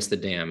formed against the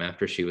dam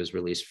after she was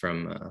released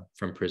from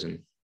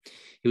prison.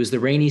 It was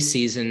the rainy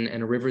season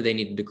and a river they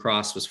needed to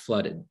cross was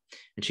flooded.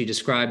 And she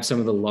described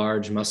some of the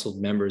large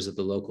muscled members of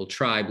the local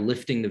tribe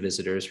lifting the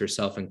visitors,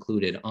 herself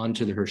included,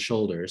 onto her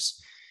shoulders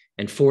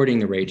and fording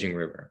the raging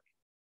river.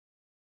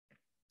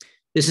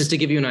 This is to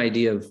give you an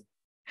idea of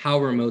how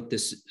remote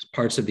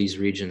parts of these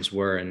regions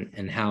were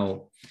and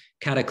how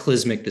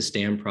cataclysmic this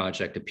dam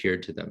project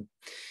appeared to them.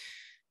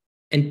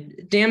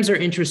 And dams are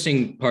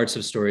interesting parts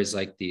of stories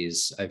like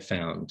these, I've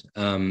found.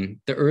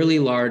 The early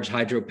large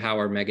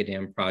hydropower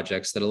megadam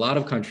projects that a lot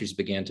of countries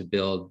began to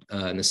build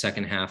in the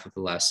second half of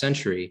the last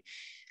century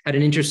had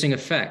an interesting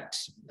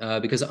effect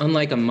because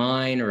unlike a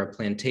mine or a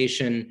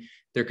plantation,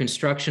 their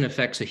construction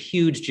affects a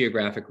huge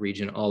geographic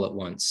region all at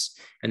once.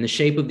 And the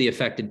shape of the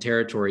affected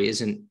territory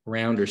isn't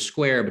round or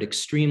square, but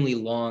extremely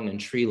long and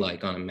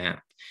tree-like on a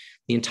map.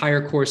 The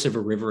entire course of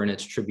a river and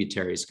its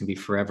tributaries can be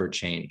forever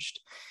changed.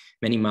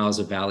 Many miles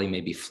of valley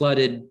may be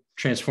flooded,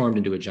 transformed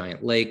into a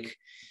giant lake,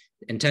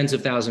 and tens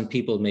of thousands of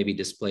people may be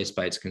displaced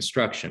by its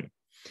construction.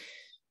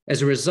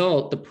 As a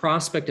result, the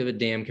prospect of a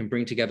dam can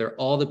bring together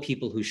all the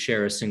people who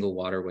share a single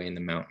waterway in the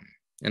mountain.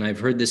 And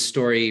I've heard this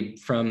story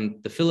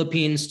from the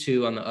Philippines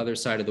to on the other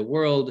side of the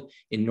world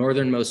in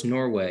northernmost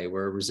Norway,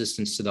 where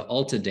resistance to the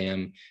Alta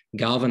Dam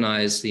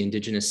galvanized the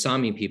indigenous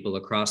Sami people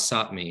across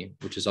Sapmi,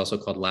 which is also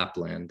called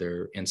Lapland,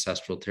 their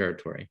ancestral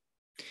territory.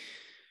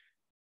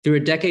 Through a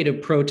decade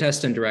of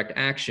protest and direct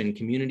action,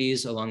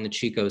 communities along the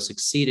Chico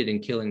succeeded in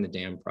killing the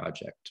dam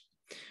project.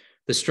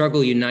 The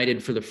struggle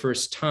united for the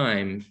first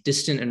time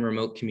distant and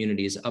remote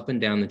communities up and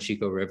down the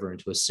Chico River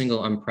into a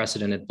single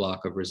unprecedented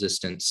block of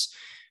resistance,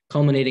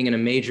 culminating in a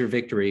major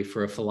victory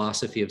for a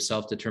philosophy of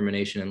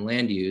self-determination and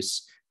land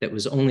use that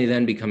was only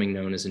then becoming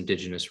known as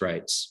indigenous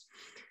rights.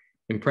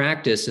 In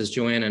practice, as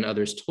Joanna and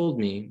others told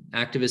me,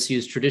 activists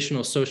used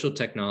traditional social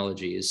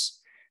technologies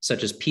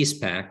such as peace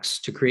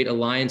pacts, to create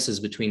alliances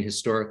between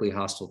historically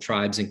hostile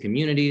tribes and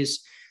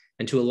communities,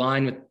 and to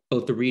align with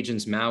both the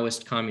region's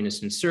Maoist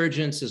communist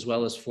insurgents as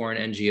well as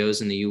foreign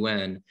NGOs and the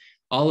UN,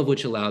 all of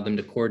which allowed them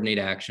to coordinate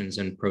actions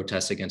and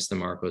protests against the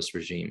Marcos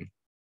regime.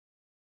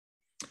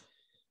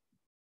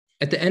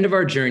 At the end of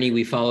our journey,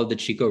 we followed the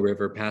Chico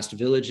River past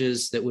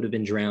villages that would have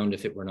been drowned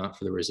if it were not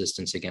for the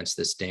resistance against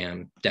this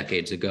dam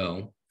decades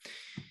ago,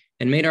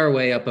 and made our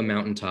way up a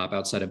mountaintop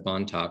outside of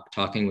Bontoc,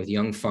 talking with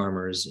young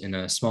farmers in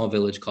a small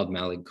village called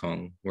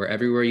Maligkong, where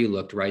everywhere you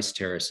looked, rice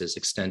terraces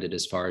extended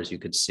as far as you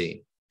could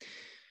see.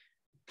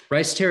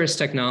 Rice terrace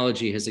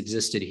technology has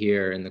existed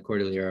here in the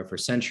Cordillera for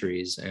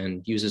centuries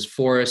and uses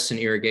forests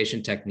and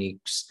irrigation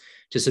techniques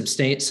to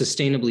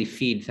sustainably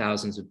feed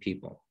thousands of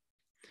people.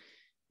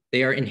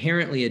 They are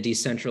inherently a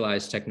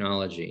decentralized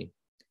technology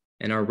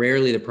and are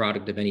rarely the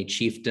product of any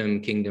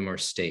chiefdom, kingdom, or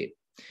state.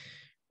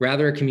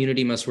 Rather, a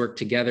community must work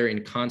together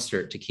in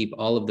concert to keep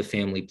all of the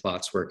family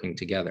plots working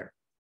together.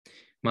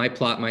 My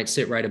plot might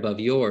sit right above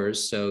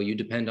yours, so you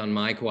depend on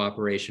my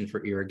cooperation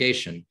for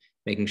irrigation,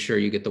 making sure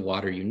you get the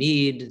water you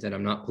need, that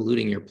I'm not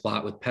polluting your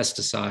plot with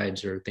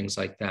pesticides or things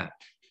like that.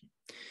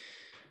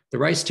 The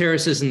rice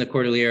terraces in the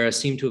Cordillera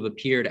seem to have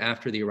appeared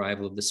after the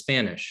arrival of the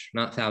Spanish,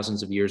 not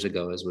thousands of years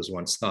ago, as was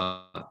once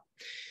thought.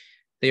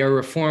 They are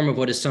a form of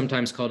what is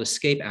sometimes called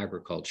escape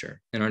agriculture,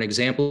 and are an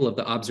example of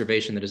the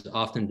observation that has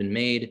often been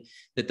made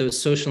that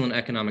those social and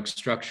economic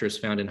structures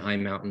found in high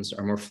mountains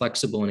are more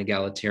flexible and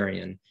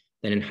egalitarian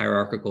than in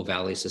hierarchical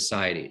valley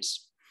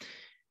societies.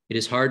 It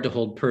is hard to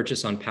hold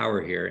purchase on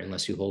power here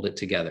unless you hold it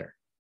together.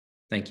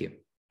 Thank you.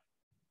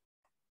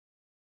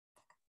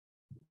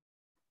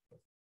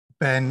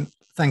 Ben,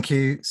 thank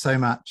you so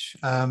much.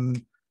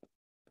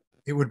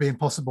 It would be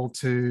impossible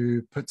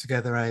to put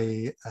together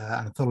an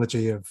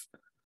anthology of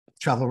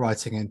travel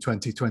writing in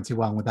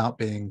 2021 without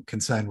being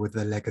concerned with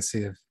the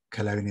legacy of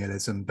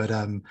colonialism.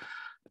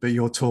 But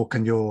your talk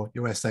and your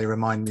essay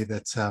remind me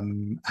that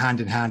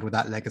hand in hand with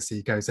that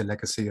legacy goes a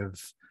legacy of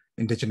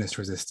Indigenous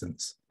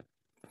resistance.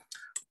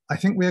 I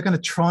think we are going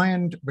to try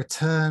and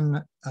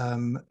return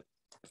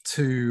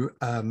to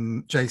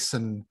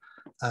Jason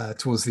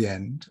towards the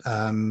end,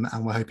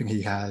 and we're hoping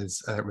he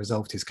has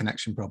resolved his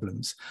connection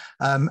problems.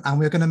 And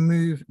we're going to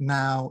move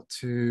now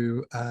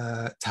to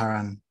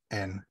Taran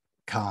N.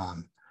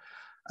 Khan.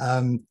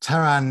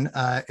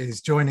 Taran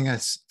is joining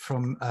us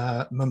from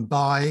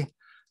Mumbai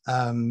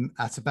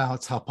at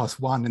about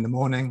 1:30 in the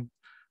morning.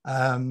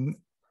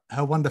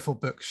 Her wonderful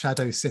book,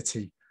 Shadow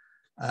City,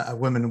 A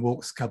Woman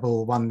Walks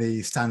Kabul, won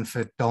the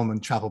Stanford Dolman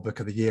Travel Book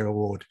of the Year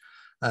award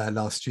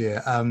last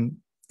year.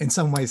 In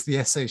some ways, the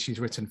essay she's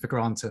written for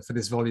Granta for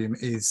this volume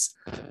is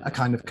a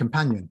kind of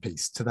companion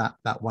piece to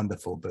that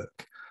wonderful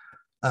book.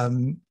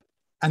 And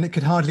it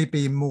could hardly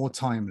be more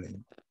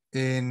timely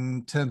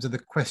in terms of the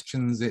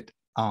questions it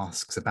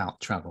asks about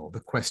travel, the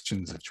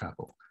questions of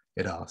travel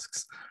it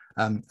asks,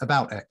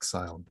 about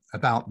exile,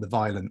 about the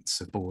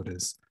violence of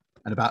borders,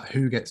 and about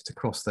who gets to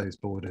cross those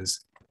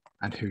borders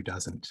and who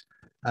doesn't.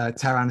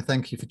 Taran,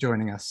 thank you for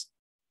joining us.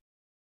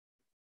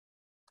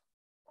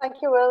 Thank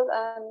you, Will,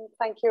 and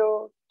thank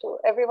you to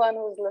everyone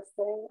who's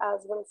listening.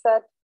 As Will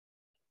said,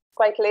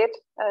 quite late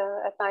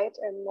at night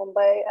in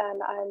Mumbai,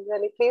 and I'm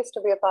really pleased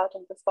to be a part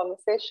of this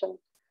conversation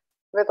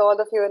with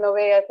all of you in a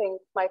way I think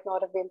might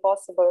not have been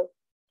possible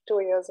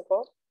 2 years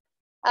ago.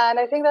 And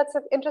I think that's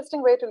an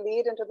interesting way to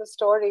lead into the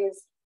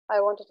stories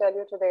I want to tell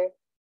you today,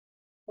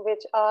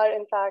 which are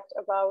in fact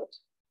about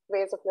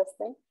ways of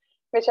listening,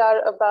 which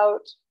are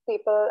about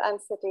people and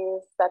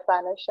cities that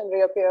vanish and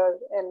reappear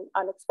in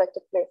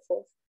unexpected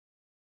places.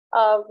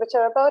 Which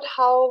are about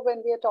how,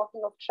 when we are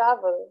talking of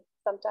travel,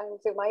 sometimes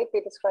we might be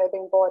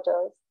describing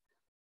borders,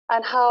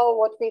 and how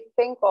what we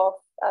think of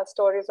as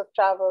stories of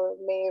travel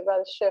may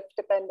well shift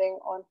depending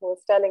on who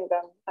is telling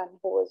them and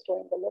who is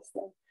doing the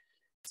listening.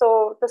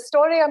 So the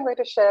story I'm going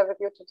to share with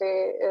you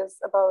today is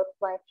about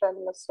my friend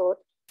Masood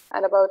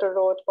and about a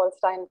road called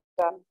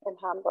Steindamm in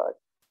Hamburg.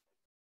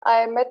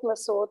 I met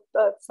Masood,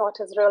 it's not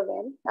his real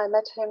name. I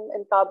met him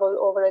in Kabul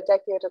over a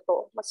decade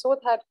ago. Masood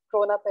had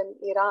grown up in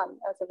Iran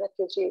as a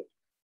refugee.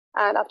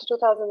 And after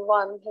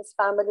 2001, his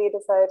family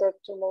decided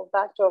to move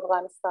back to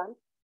Afghanistan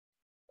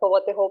for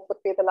what they hoped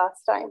would be the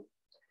last time.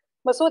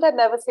 Masood had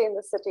never seen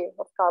the city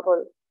of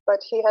Kabul,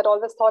 but he had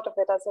always thought of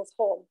it as his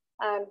home.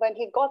 And when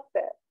he got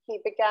there, he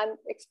began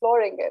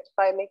exploring it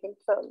by making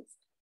films.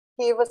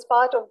 He was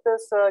part of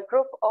this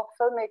group of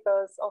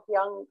filmmakers, of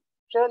young,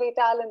 really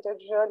talented,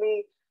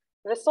 really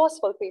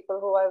resourceful people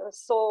who I was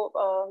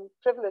so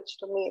privileged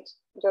to meet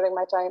during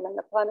my time in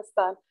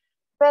Afghanistan,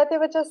 where they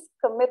were just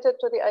committed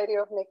to the idea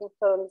of making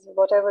films,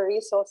 whatever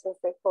resources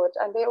they could,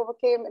 and they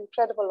overcame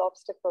incredible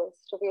obstacles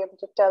to be able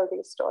to tell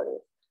these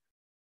stories.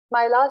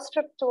 My last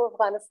trip to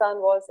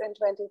Afghanistan was in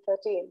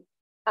 2013,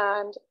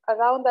 and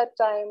around that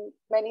time,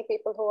 many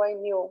people who I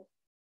knew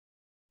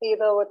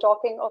either were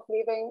talking of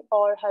leaving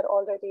or had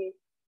already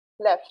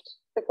left,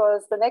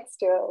 because the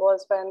next year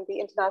was when the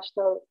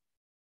international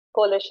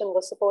coalition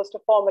was supposed to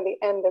formally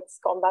end its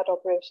combat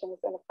operations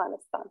in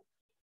Afghanistan.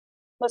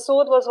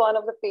 Masood was one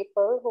of the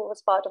people who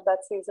was part of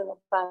that season of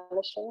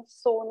vanishing.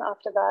 Soon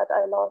after that,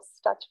 I lost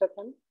touch with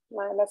him.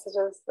 My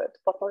messages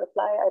got no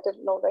reply. I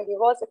didn't know where he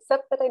was,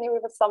 except that I knew he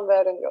was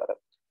somewhere in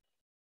Europe.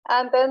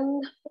 And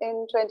then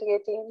in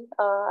 2018,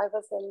 I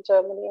was in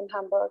Germany, in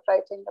Hamburg,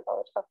 writing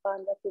about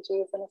Afghan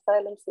refugees and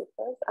asylum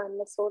seekers.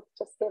 And Masood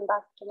just came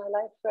back to my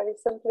life very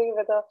simply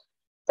with a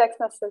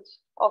text message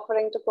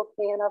offering to cook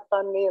me an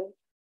Afghan meal,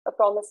 a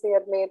promise he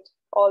had made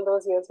all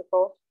those years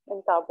ago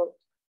in Kabul.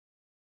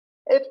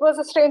 It was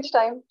a strange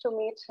time to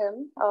meet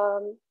him.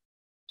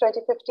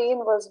 2015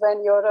 was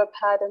when Europe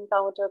had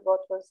encountered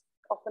what was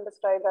often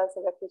described as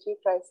a refugee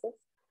crisis.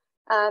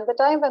 And the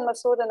time when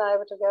Masood and I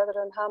were together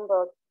in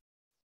Hamburg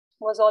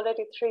was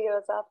already 3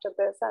 years after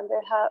this, and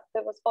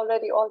there was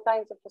already all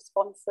kinds of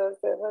responses.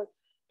 There were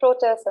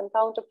protests and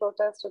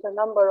counter-protests to the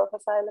number of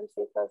asylum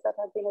seekers that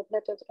had been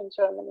admitted in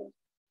Germany.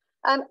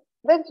 And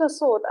with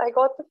Masood, I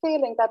got the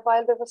feeling that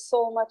while there was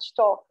so much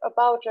talk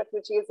about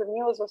refugees, the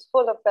news was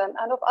full of them,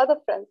 and of other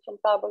friends from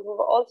Kabul who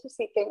were also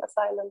seeking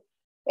asylum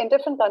in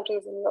different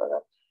countries in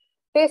Europe.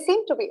 They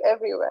seemed to be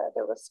everywhere.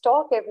 There was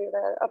talk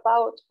everywhere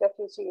about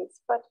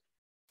refugees, but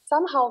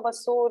somehow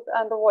Masood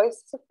and the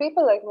voices of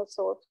people like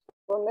Masood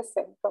were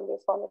missing from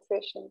these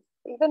conversations.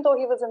 Even though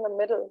he was in the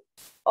middle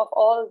of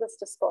all this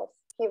discourse,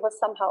 he was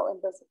somehow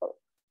invisible.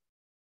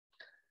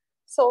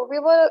 So we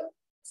were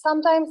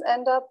sometimes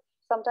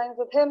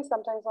with him,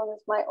 sometimes on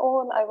my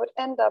own, I would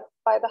end up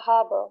by the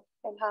harbor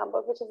in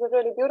Hamburg, which is a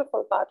really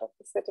beautiful part of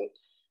the city.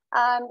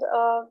 And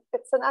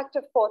it's an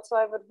active port, so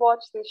I would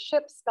watch these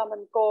ships come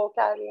and go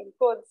carrying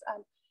goods.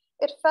 And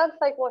it felt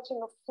like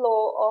watching a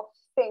flow of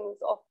things,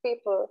 of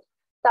people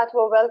that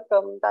were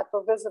welcome, that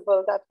were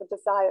visible, that were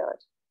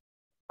desired.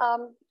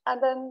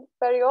 And then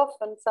very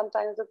often,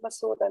 sometimes with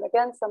Masood, and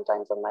again,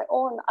 sometimes on my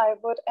own, I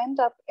would end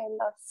up in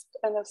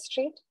a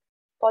street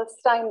called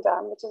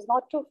Steindam, which is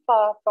not too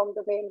far from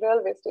the main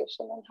railway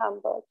station in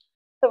Hamburg.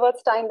 The word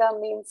Steindam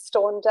means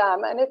stone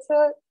dam, and it's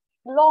a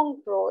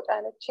long road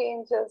and it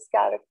changes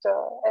character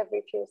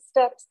every few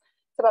steps.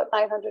 It's about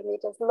 900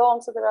 meters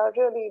long, so there are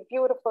really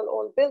beautiful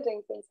old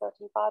buildings in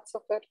certain parts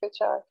of it which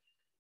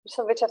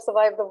have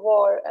survived the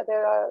war.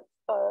 There are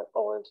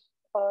old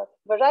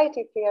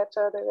variety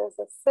theater, there is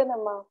a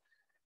cinema.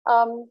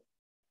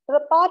 The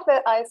part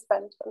where I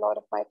spent a lot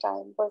of my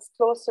time was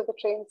close to the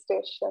train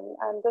station,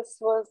 and this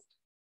was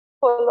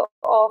full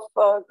of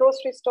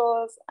grocery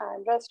stores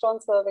and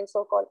restaurants serving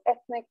so-called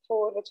ethnic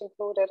food, which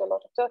included a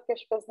lot of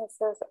Turkish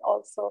businesses,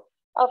 also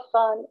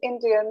Afghan,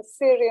 Indian,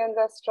 Syrian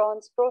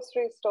restaurants,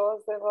 grocery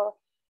stores. There were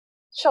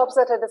shops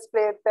that had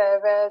displayed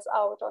their wares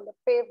out on the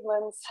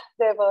pavements.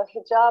 There were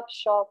hijab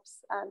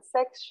shops and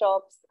sex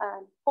shops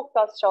and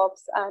hookah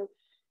shops and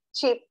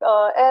cheap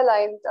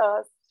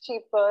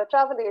cheap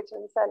travel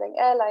agents selling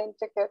airline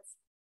tickets.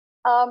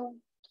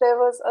 There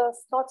was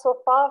not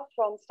so far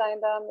from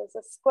Steindam, there's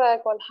a square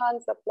called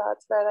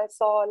Hansaplatz, where I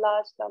saw a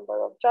large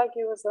number of drug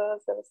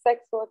users, there were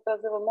sex workers,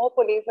 there were more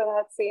police than I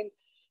had seen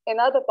in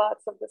other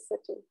parts of the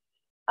city.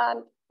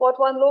 And what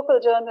one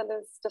local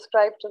journalist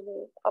described to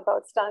me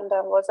about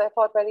Steindam was, I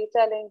thought, very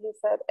telling. He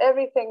said,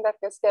 everything that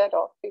we're scared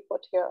of, we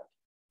put here: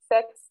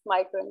 sex,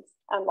 migrants,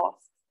 and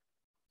mosques.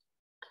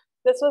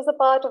 This was the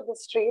part of the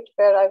street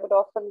where I would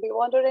often be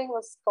wandering,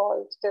 was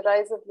called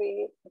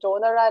derisively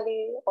Donor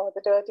Alley or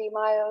the Dirty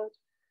Mile.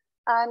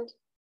 And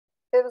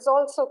it was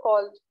also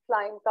called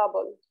Klein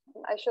Kabul.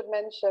 I should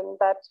mention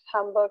that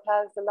Hamburg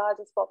has the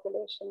largest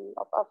population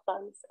of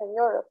Afghans in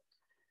Europe.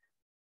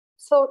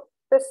 So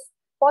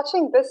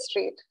watching this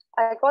street,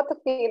 I got the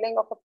feeling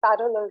of a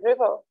parallel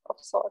river of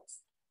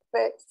sorts,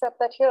 except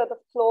that here the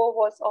flow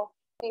was of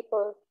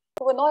people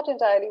who were not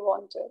entirely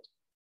wanted,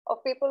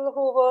 of people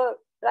who were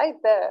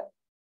right there,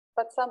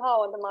 but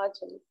somehow on the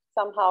margins,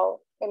 somehow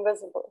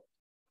invisible.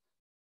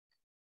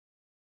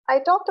 I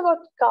talked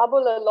about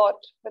Kabul a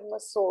lot with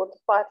Masood,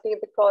 partly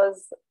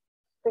because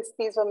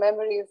these were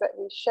memories that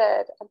we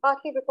shared, and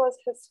partly because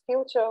his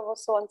future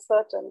was so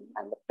uncertain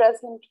and the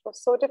present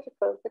was so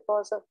difficult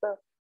because of the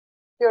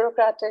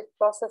bureaucratic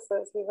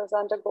processes he was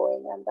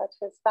undergoing and that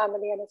his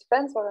family and his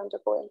friends were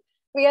undergoing.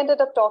 We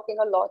ended up talking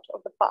a lot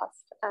of the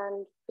past,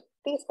 and with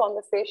these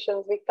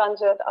conversations, we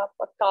conjured up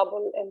a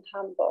Kabul in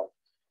Hamburg.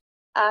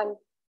 And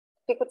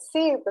we could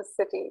see the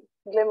city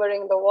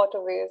glimmering the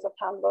waterways of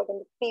Hamburg in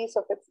the peace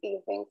of its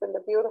evenings in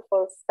the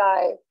beautiful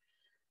sky.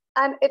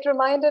 And it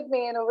reminded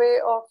me in a way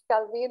of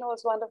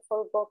Calvino's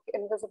wonderful book,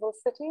 Invisible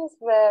Cities,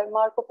 where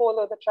Marco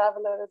Polo, the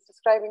traveler, is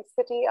describing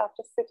city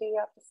after city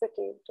after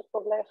city to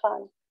Kublai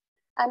Khan.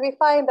 And we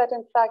find that,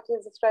 in fact,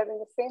 he's describing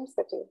the same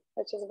city,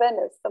 which is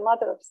Venice, the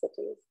mother of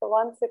cities, the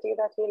one city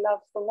that he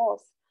loves the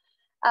most.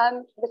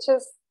 And which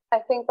is, I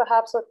think,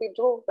 perhaps what we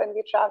do when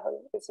we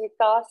travel, is we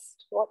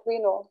cast what we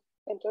know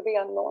into the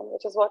unknown,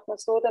 which is what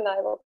Masood and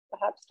I were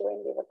perhaps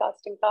doing. We were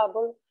casting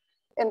Kabul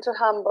into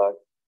Hamburg,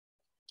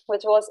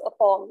 which was a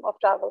form of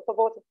travel for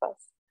both of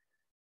us.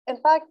 In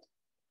fact,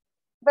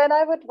 when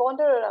I would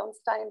wander around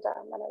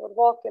Steindam and I would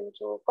walk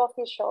into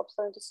coffee shops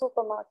or into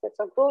supermarkets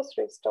or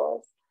grocery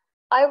stores,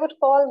 I would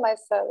call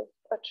myself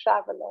a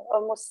traveler,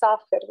 a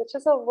musafir, which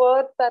is a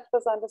word that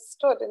was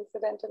understood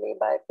incidentally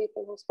by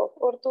people who spoke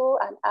Urdu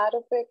and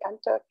Arabic and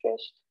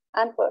Turkish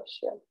and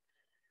Persian.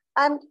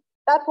 And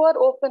that word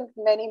opened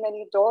many,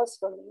 many doors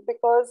for me,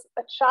 because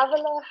a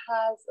traveler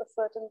has a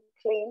certain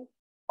claim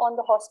on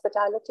the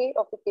hospitality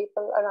of the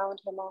people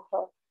around him or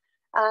her.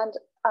 And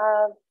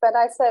when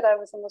I said I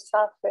was a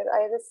musafir,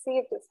 I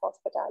received this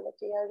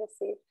hospitality. I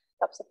received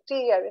cups of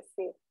tea, I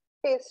received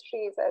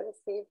pastries, I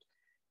received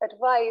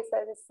advice,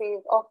 I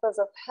received offers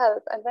of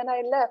help. And when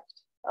I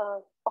left,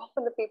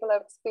 often the people I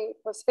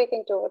was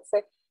speaking to would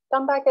say,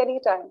 come back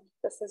anytime,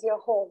 this is your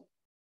home.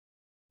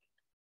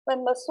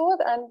 When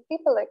Masood and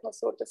people like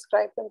Masood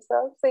describe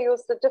themselves, they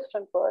used a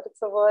different word.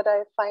 It's a word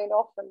I find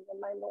often in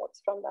my notes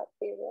from that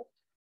period.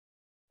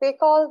 They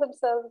call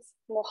themselves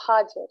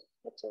muhajir,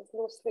 which is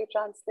loosely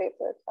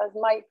translated as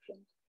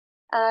migrant.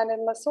 And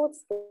in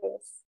Masood's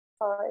case,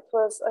 it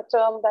was a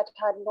term that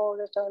had no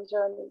return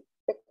journey,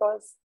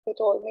 because he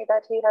told me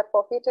that he had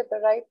forfeited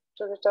the right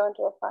to return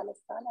to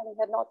Afghanistan and he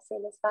had not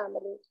seen his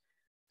family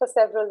for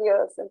several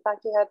years. In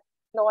fact, he had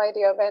no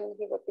idea when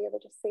he would be able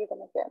to see them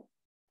again.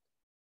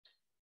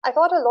 I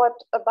thought a lot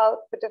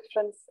about the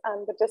difference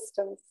and the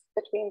distance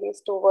between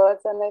these two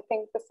words. And I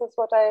think this is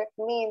what I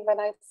mean when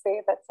I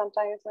say that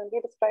sometimes when we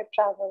describe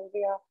travel,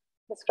 we are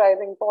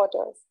describing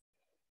borders.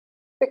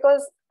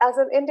 Because as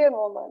an Indian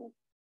woman,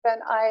 when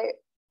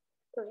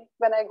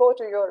I go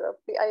to Europe,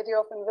 the idea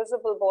of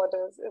invisible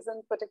borders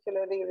isn't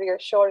particularly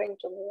reassuring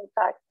to me. In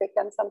fact, they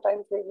can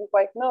sometimes make me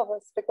quite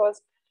nervous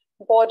because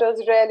borders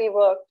rarely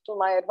work to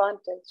my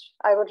advantage.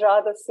 I would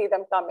rather see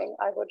them coming.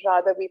 I would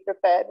rather be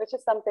prepared, which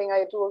is something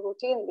I do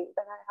routinely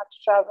when I have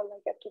to travel.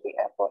 I get to the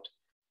airport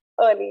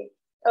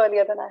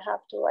earlier than I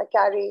have to. I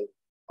carry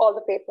all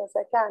the papers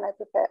I can. I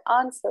prepare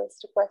answers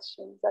to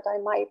questions that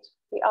I might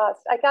be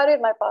asked. I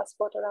carried my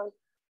passport around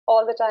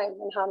all the time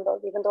in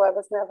Hamburg, even though I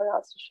was never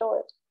asked to show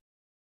it.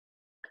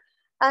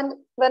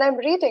 And when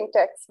I'm reading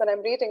texts, when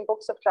I'm reading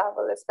books of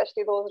travel,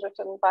 especially those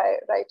written by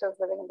writers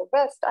living in the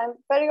West, I'm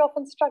very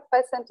often struck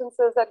by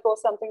sentences that go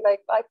something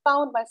like, I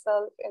found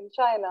myself in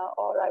China,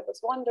 or I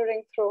was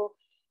wandering through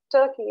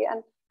Turkey.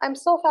 And I'm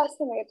so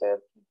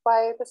fascinated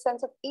by the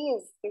sense of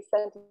ease these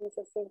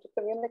sentences seem to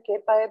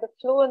communicate, by the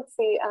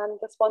fluency and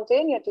the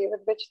spontaneity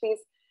with which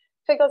these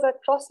figures are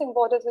crossing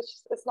borders, which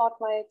is not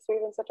my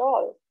experience at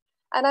all.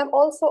 And I'm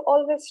also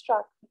always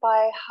struck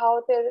by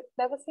how there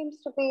never seems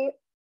to be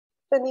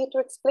the need to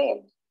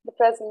explain the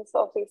presence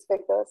of these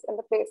figures in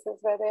the places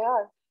where they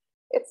are.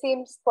 It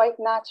seems quite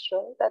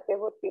natural that they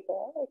would be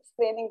there,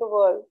 explaining the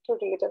world to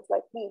readers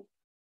like me.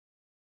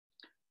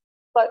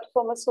 But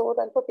for Masood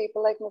and for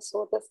people like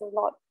Masood, this is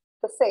not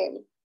the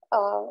same.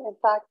 In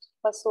fact,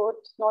 Masood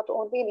not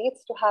only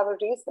needs to have a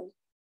reason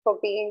for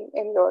being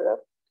in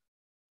Europe,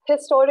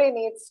 his story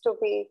needs to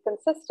be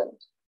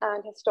consistent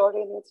and his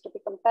story needs to be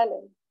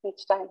compelling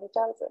each time he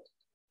tells it.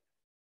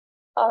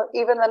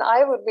 Even when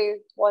I would be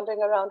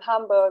wandering around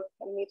Hamburg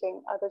and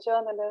meeting other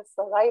journalists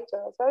or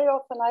writers, very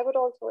often I would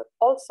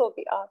also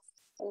be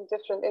asked in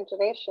different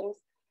intonations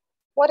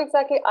what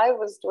exactly I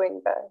was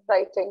doing there,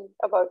 writing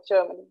about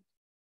Germany.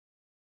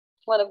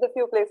 One of the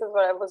few places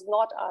where I was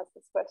not asked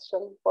this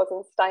question was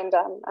in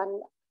Steindam,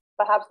 and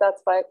perhaps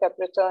that's why I kept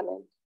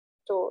returning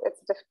to its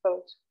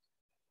difficult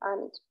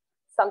and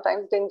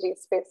sometimes dingy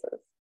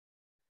spaces.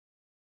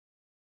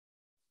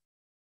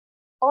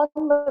 On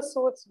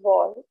Masood's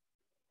wall,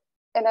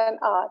 in an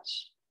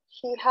arch,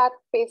 he had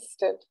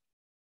pasted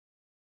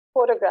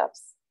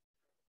photographs.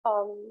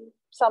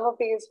 Some of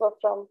these were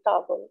from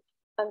Kabul,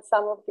 and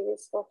some of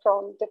these were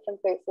from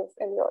different places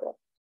in Europe.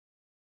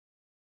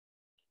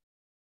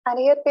 And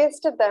he had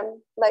pasted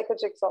them like a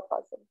jigsaw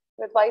puzzle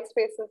with white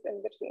spaces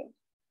in between.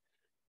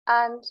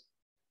 And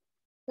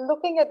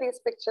looking at these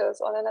pictures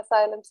on an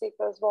asylum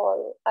seeker's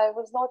wall, I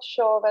was not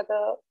sure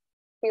whether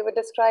we would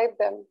describe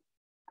them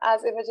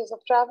as images of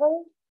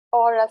travel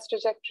or as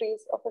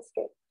trajectories of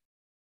escape.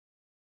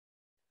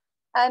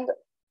 And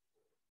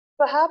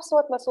perhaps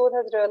what Masood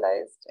has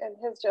realized in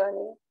his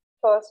journey,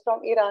 first from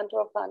Iran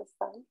to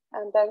Afghanistan,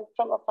 and then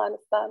from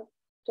Afghanistan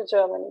to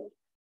Germany,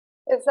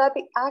 is that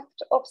the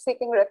act of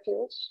seeking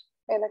refuge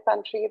in a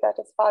country that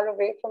is far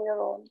away from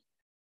your own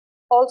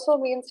also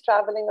means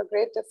traveling a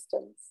great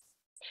distance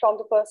from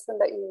the person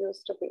that you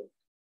used to be.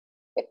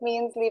 It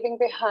means leaving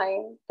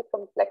behind the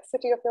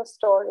complexity of your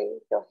story,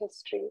 your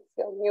history,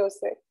 your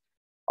music,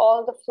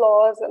 all the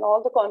flaws and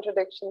all the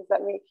contradictions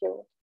that make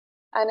you,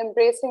 and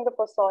embracing the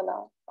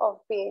persona of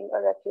being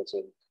a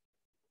refugee.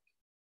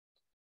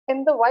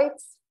 In the white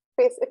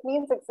space, it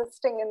means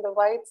existing in the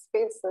white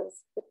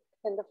spaces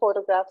in the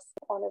photographs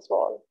on his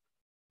wall.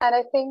 And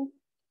I think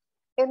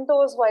in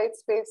those white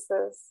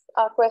spaces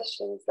are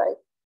questions like,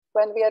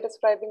 when we are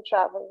describing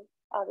travel,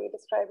 are we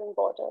describing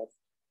borders?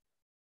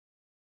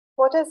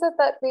 What is it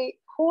that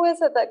who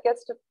is it that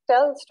gets to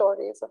tell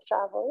stories of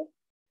travel?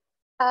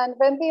 And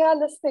when we are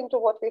listening to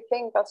what we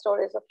think are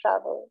stories of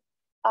travel,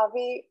 are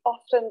we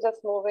often just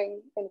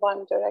moving in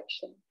one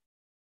direction?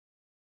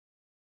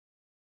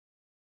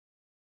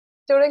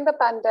 During the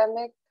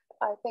pandemic,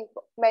 I think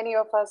many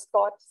of us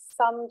got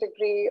some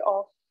degree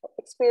of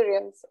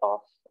experience of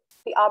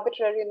the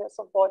arbitrariness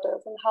of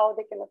borders and how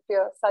they can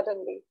appear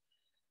suddenly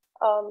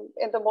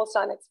in the most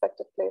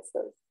unexpected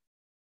places.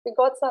 We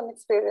got some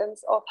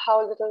experience of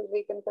how little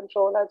we can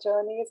control our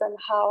journeys and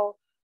how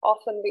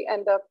often we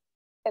end up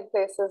in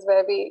places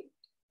where we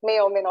may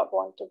or may not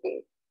want to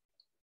be.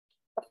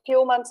 A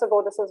few months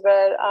ago, this is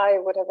where I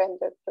would have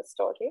ended the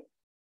story.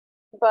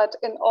 But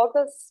in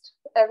August,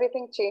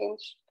 everything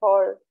changed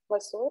for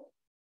Masood.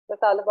 The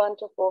Taliban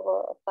took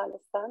over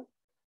Afghanistan.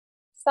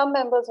 Some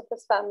members of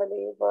his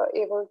family were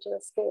able to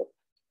escape,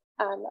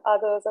 and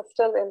others are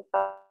still in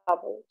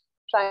Kabul,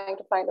 trying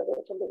to find a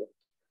way to leave.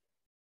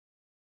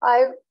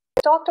 I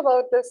talked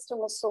about this to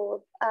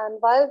Masood, and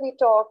while we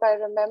talk, I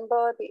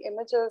remember the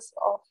images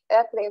of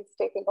airplanes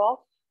taking off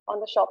on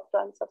the shop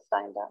fronts of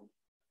Steindam.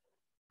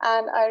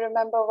 And I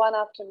remember one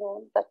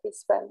afternoon that we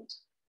spent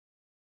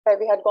where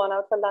we had gone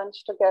out for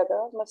lunch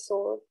together,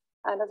 Masood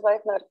and his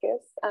wife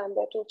Nargis and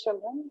their 2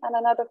 children and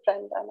another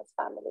friend and his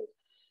family.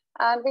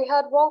 And we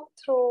had walked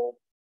through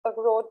a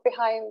road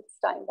behind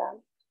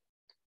Steindam.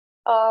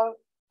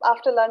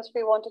 After lunch,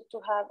 we wanted to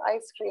have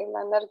ice cream,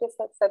 and Nargis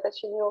had said that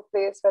she knew a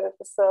place where it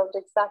was served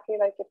exactly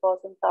like it was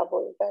in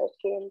Kabul, where it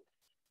came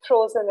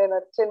frozen in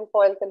a tin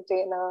foil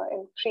container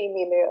in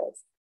creamy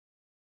layers.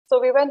 So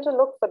we went to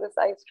look for this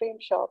ice cream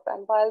shop,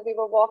 and while we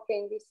were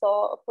walking, we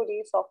saw a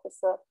police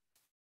officer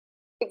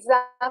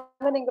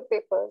examining the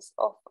papers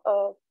of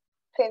a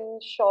thin,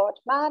 short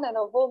man and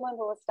a woman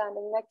who was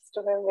standing next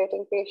to him,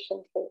 waiting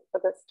patiently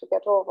for this to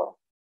get over.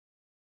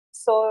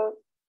 So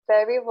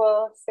there we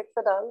were, 6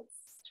 adults,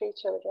 3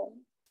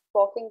 children,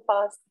 walking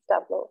past the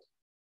tableau.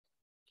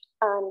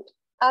 And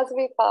as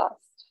we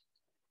passed,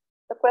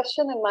 the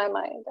question in my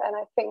mind, and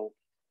I think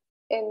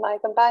in my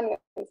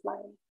companion's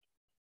mind,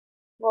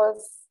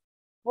 was,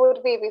 would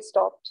we be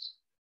stopped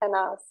and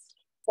asked,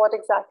 what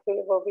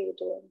exactly were we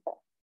doing there?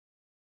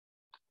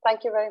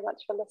 Thank you very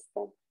much for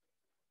listening.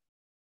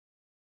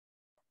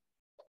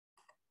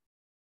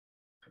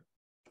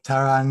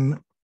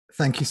 Taran,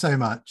 thank you so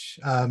much.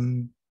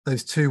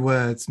 Those 2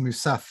 words,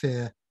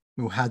 Musafir,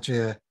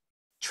 Muhajir,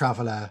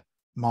 traveler,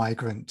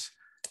 migrant,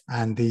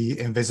 and the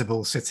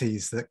invisible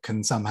cities that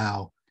can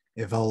somehow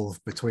evolve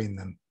between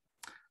them.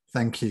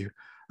 Thank you.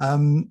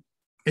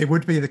 It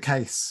would be the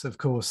case, of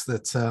course,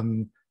 that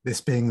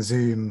this being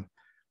Zoom,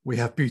 we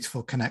have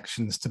beautiful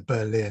connections to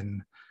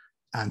Berlin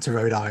and to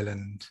Rhode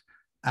Island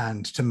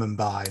and to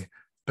Mumbai,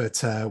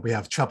 but we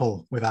have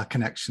trouble with our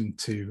connection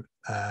to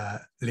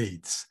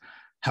Leeds.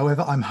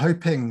 However, I'm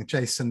hoping,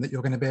 Jason, that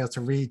you're going to be able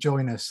to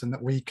rejoin us and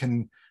that we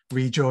can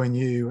rejoin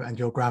you and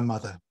your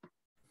grandmother.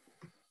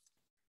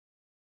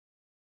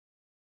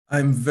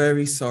 I'm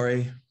very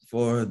sorry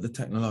for the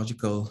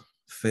technological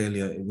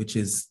failure, which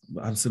is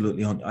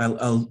absolutely on.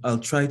 I'll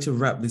try to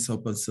wrap this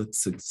up as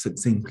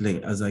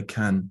succinctly as I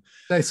can.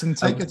 Jason,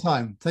 take your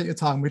time. Take your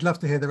time. We'd love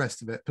to hear the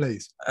rest of it,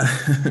 please.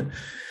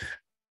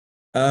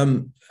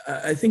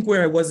 I think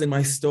where I was in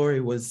my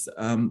story was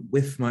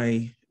with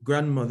my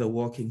grandmother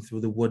walking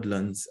through the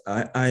woodlands.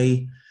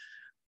 I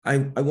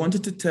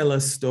wanted to tell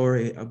a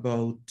story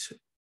about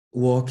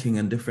walking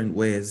and different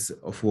ways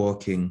of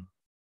walking.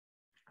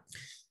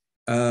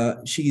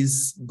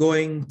 She's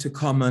going to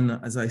common,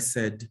 as I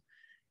said.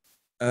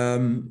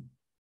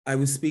 I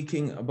was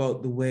speaking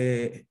about the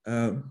way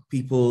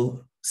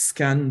people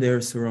scan their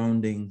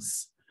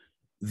surroundings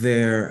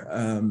there,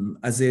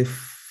 as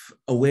if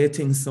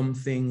awaiting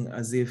something,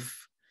 as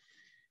if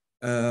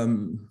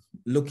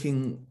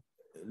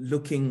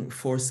looking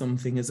for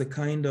something, as a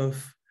kind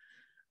of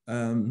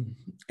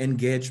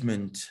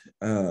engagement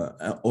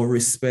or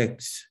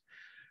respect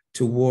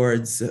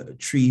towards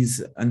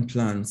trees and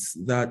plants.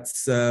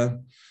 That's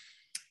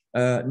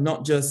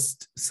not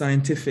just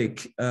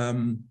scientific.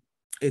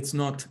 It's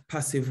not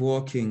passive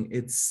walking.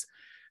 It's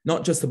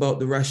not just about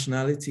the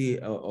rationality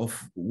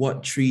of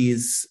what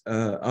trees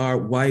are,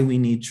 why we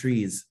need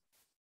trees,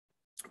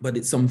 but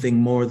it's something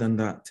more than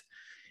that.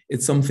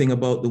 It's something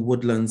about the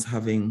woodlands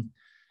having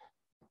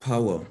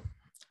power.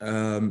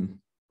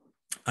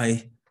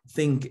 I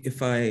think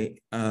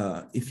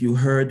if you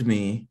heard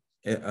me,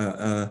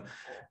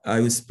 I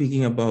was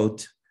speaking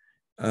about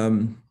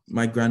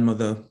my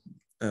grandmother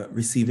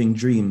receiving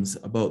dreams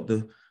about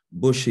the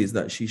bushes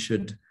that she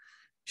should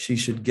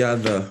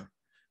gather,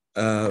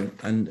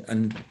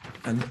 and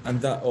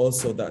that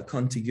also, that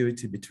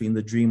contiguity between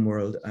the dream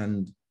world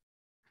and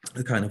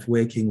the kind of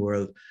waking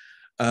world.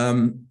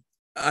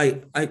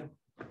 I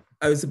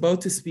was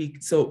about to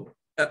speak. So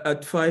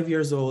at 5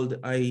 years old,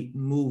 I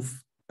moved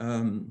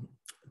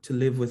to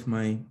live with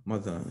my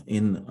mother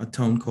in a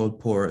town called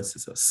Porus.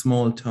 It's a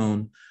small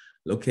town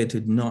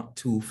located not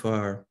too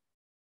far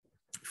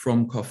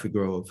from Coffee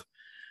Grove.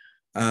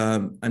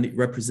 And it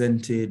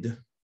represented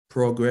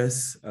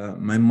progress.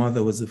 My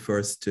mother was the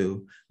first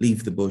to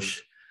leave the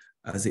bush,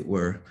 as it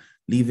were.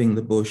 Leaving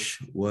the bush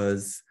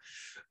was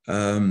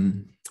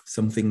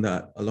something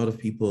that a lot of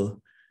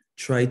people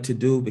tried to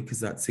do because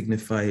that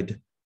signified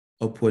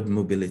upward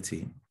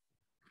mobility.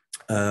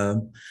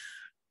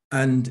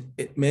 And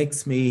it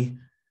makes me,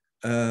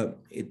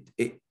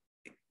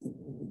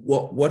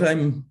 what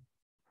I'm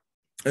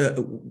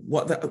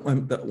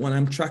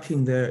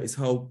tracking there is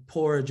how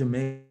poor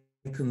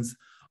Jamaicans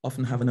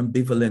often have an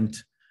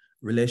ambivalent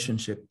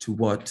relationship to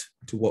what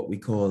we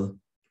call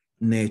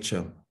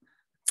nature.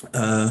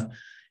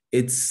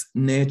 It's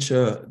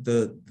nature,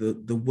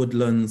 the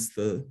woodlands,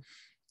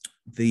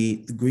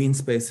 the green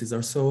spaces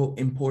are so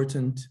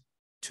important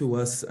to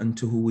us and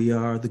to who we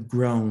are. The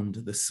ground,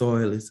 the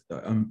soil is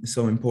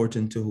so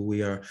important to who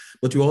we are.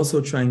 But we're also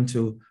trying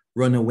to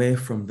run away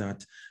from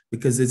that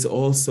because it's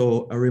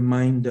also a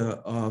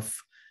reminder of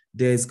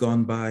days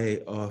gone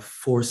by of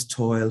forced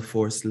toil,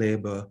 forced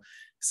labor,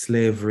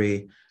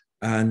 slavery,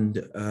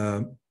 and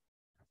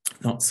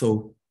not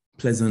so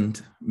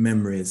pleasant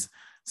memories.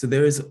 So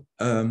there is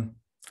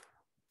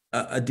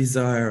a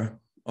desire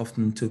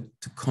often to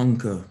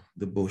conquer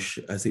the bush,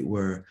 as it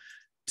were,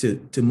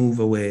 to move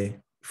away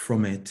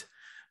from it.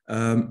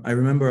 I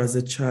remember as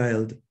a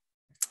child,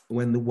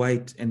 when the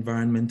white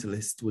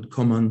environmentalist would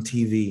come on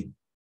TV,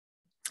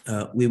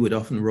 we would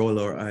often roll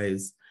our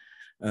eyes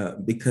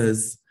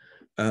because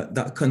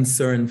that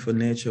concern for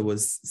nature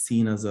was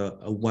seen as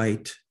a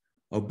white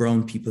or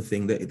brown people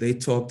thing. They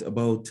talked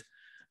about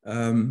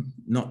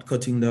not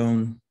cutting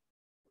down.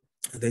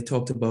 They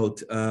talked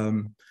about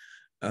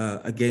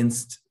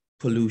against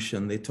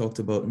pollution. They talked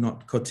about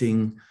not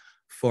cutting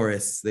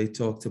forests. They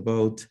talked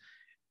about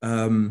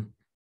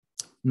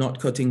not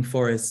cutting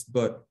forests,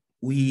 but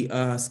we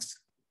asked,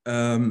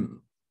 how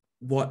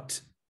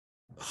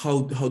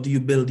do you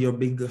build your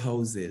big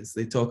houses?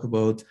 They talk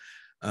about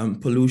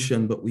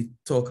pollution, but we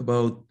talk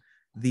about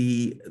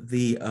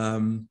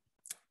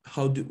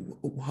how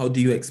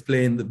do you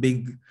explain the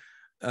big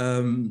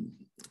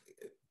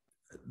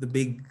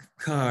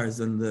cars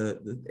and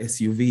the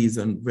SUVs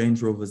and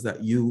Range Rovers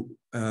that you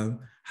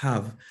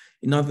have?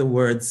 In other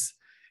words,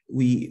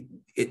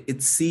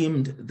 it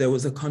seemed there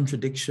was a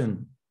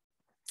contradiction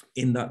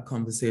in that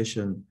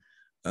conversation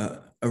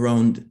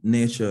around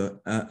nature,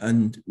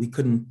 and we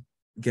couldn't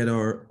get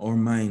our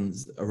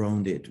minds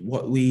around it.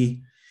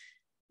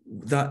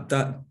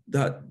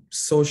 That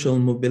social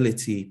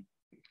mobility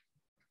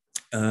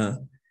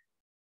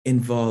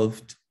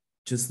involved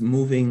just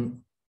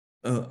moving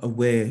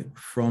away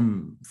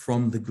from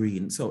the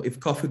green. So if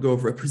Coffee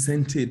Grove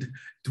represented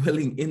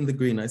dwelling in the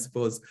green, I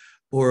suppose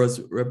Boros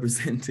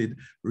represented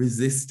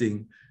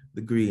resisting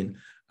the green.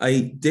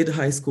 I did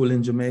high school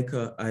in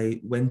Jamaica.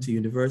 I went to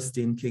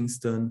university in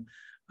Kingston.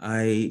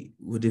 I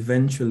would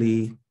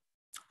eventually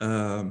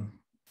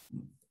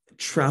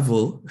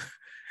travel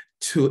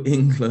to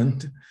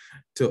England,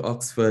 to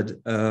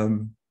Oxford,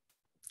 to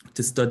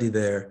study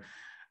there.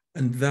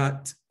 And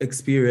that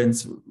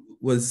experience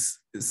was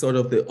sort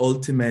of the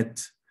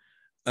ultimate,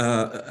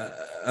 it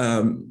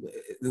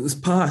was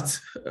part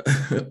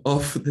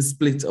of the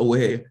split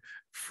away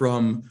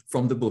from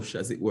the bush,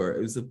 as it were.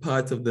 It was a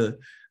part of the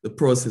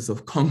process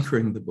of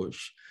conquering the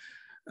bush.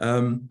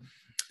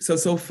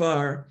 So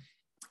far,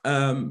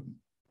 I'm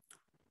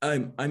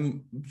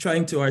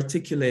trying to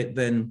articulate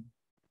then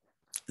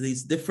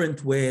these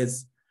different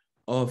ways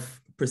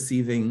of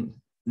perceiving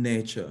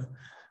nature.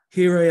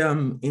 Here I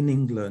am in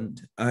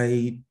England.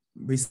 I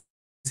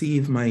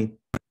received my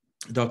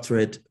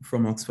doctorate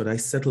from Oxford. I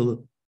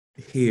settled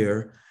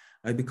here.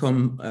 I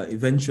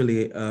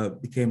eventually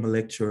became a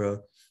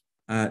lecturer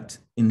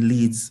in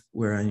Leeds,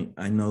 where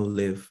I now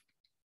live.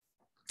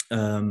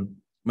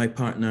 My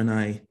partner and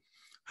I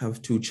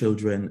have 2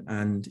 children,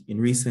 and in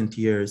recent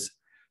years,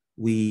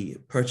 we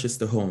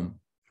purchased a home.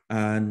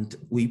 And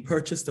we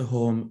purchased a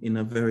home in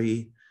a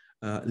very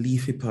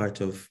leafy part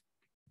of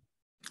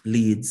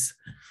Leeds,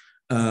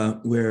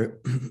 where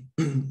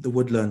the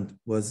woodland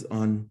was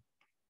on,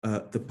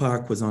 the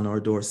park was on our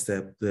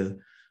doorstep. The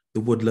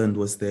woodland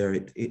was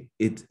there.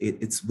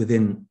 It's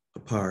within a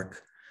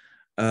park.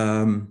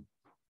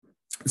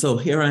 So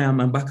here I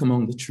am, I'm back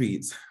among the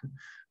trees.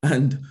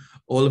 And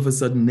all of a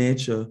sudden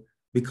nature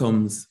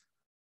becomes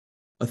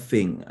a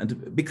thing.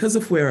 And because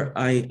of where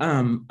I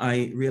am,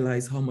 I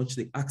realize how much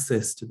the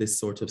access to this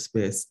sort of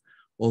space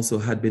also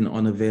had been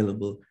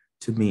unavailable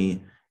to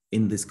me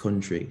in this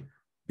country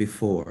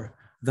before.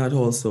 That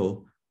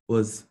also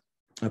was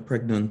a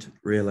pregnant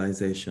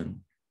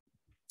realization.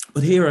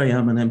 But here I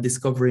am, and I'm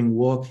discovering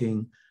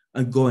walking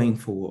and going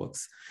for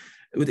walks.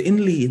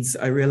 Within Leeds,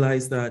 I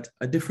realized that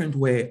a different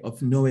way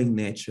of knowing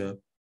nature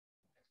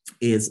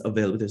is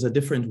available. There's a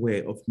different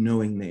way of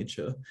knowing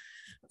nature.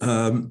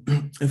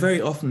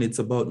 Very often it's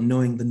about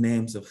knowing the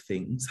names of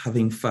things,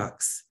 having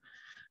facts,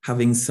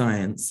 having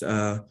science,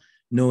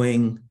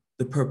 knowing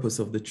the purpose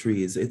of the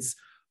trees. It's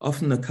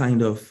often a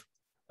kind of,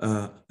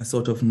 a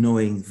sort of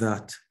knowing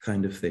that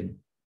kind of thing.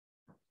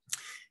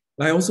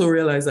 I also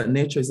realize that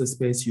nature is a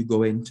space you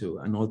go into,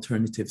 an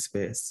alternative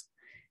space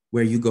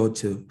where you go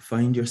to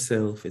find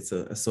yourself. It's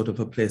a sort of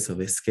a place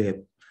of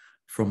escape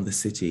from the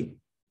city.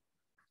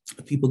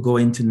 People go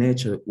into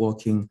nature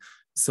walking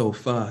so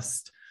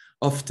fast,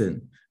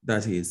 often,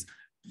 that is.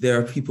 There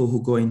are people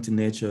who go into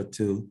nature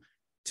to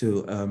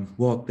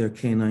walk their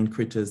canine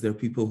critters. There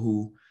are people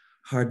who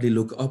hardly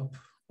look up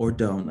or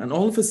down. And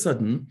all of a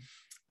sudden,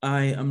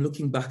 I am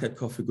looking back at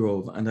Coffee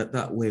Grove and at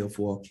that way of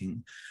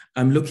walking.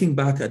 I'm looking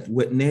back at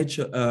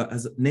nature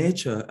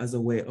as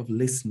a way of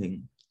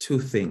listening to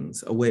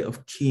things, a way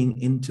of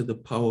keying into the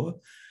power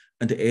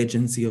and the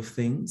agency of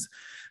things.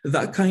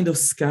 That kind of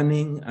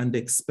scanning and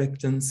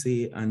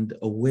expectancy and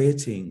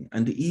awaiting,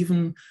 and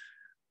even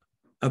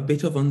a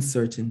bit of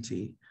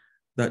uncertainty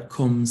that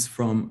comes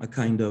from a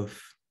kind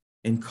of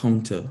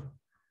encounter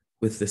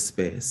with the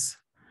space.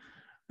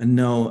 And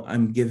now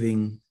I'm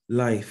giving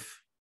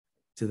life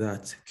to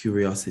that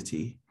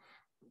curiosity.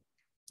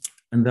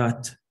 And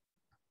that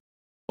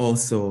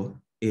also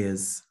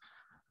is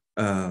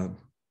a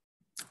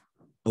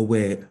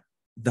way,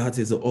 that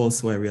is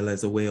also, I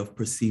realize, a way of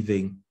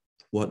perceiving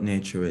what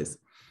nature is.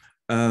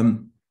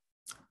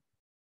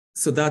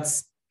 So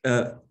that's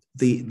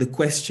the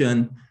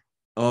question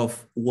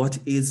of what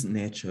is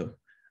nature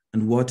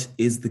and what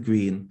is the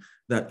green,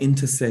 that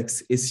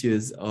intersects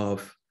issues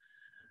of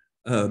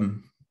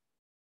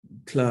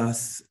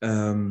class,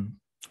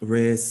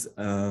 race,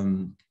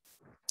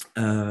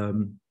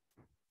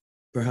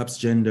 perhaps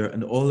gender,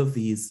 and all of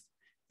these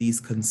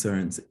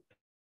concerns.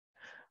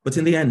 But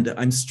in the end,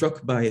 I'm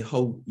struck by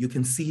how you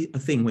can see a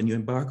thing when you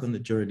embark on the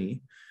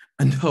journey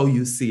and how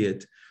you see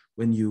it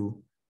when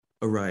you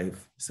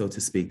arrive, so to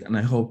speak. And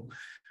I hope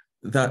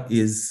that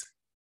is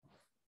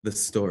the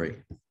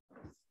story.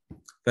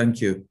 Thank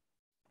you.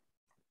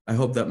 I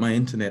hope that my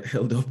internet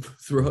held up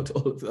throughout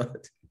all of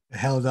that. It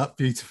held up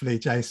beautifully,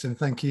 Jason.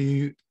 Thank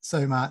you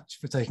so much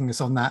for taking us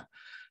on that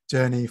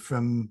journey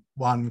from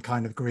one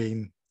kind of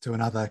green to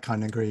another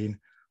kind of green,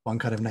 one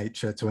kind of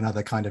nature to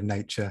another kind of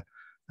nature,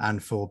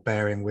 and for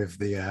bearing with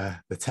the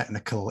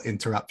technical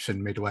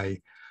interruption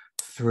midway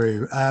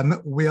through.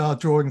 We are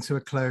drawing to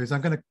a close.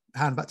 I'm going to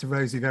hand back to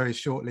Rosie very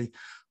shortly.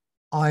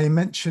 I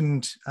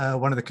mentioned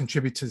one of the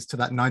contributors to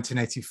that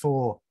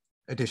 1984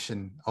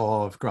 edition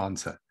of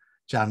Granta,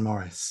 Jan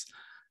Morris.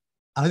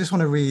 And I just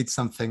want to read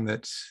something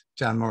that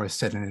Jan Morris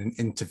said in an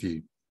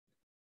interview.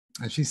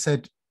 And she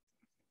said,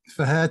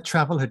 for her,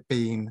 travel had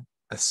been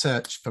a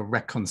search for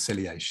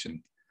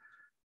reconciliation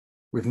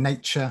with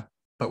nature,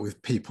 but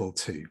with people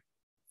too.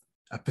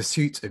 A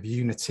pursuit of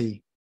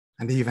unity,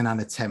 and even an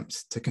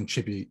attempt to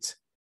contribute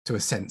to a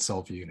sense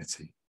of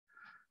unity.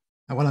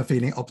 And when I'm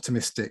feeling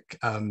optimistic,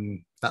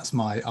 that's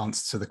my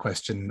answer to the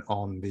question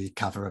on the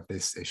cover of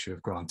this issue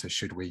of Granta,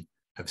 should we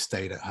have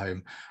stayed at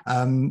home?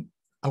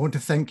 I want to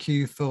thank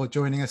you for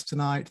joining us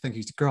tonight. Thank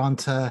you to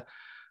Granta.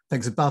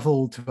 Thanks above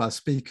all to our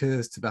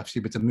speakers, to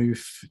Bathsheba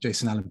DeMuth,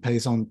 Jason Allen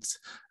Payzant,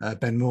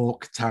 Ben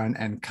Mork, Taran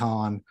N.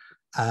 Khan,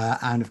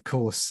 and of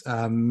course,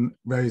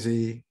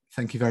 Rosie,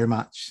 thank you very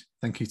much.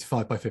 Thank you to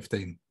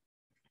 5x15.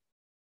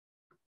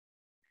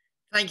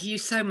 Thank you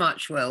so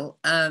much, Will.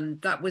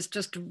 That was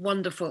just a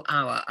wonderful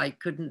hour. I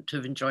couldn't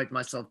have enjoyed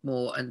myself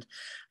more. And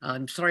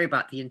I'm sorry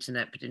about the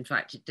internet, but in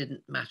fact, it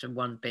didn't matter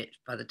one bit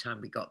by the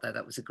time we got there.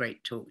 That was a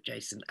great talk,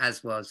 Jason,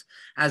 as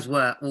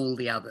were all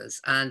the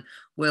others. And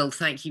Will,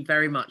 thank you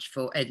very much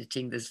for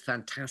editing this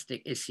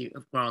fantastic issue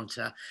of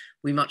Granta.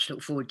 We much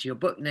look forward to your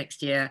book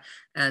next year.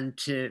 And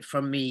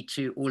from me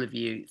to all of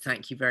you,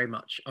 thank you very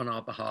much on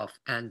our behalf.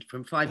 And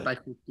from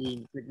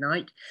 5x15, good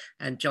night.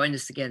 And join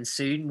us again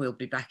soon. We'll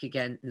be back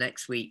again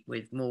next week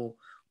with more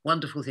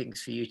wonderful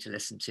things for you to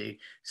listen to.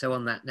 So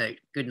on that note,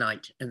 good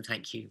night and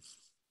thank you.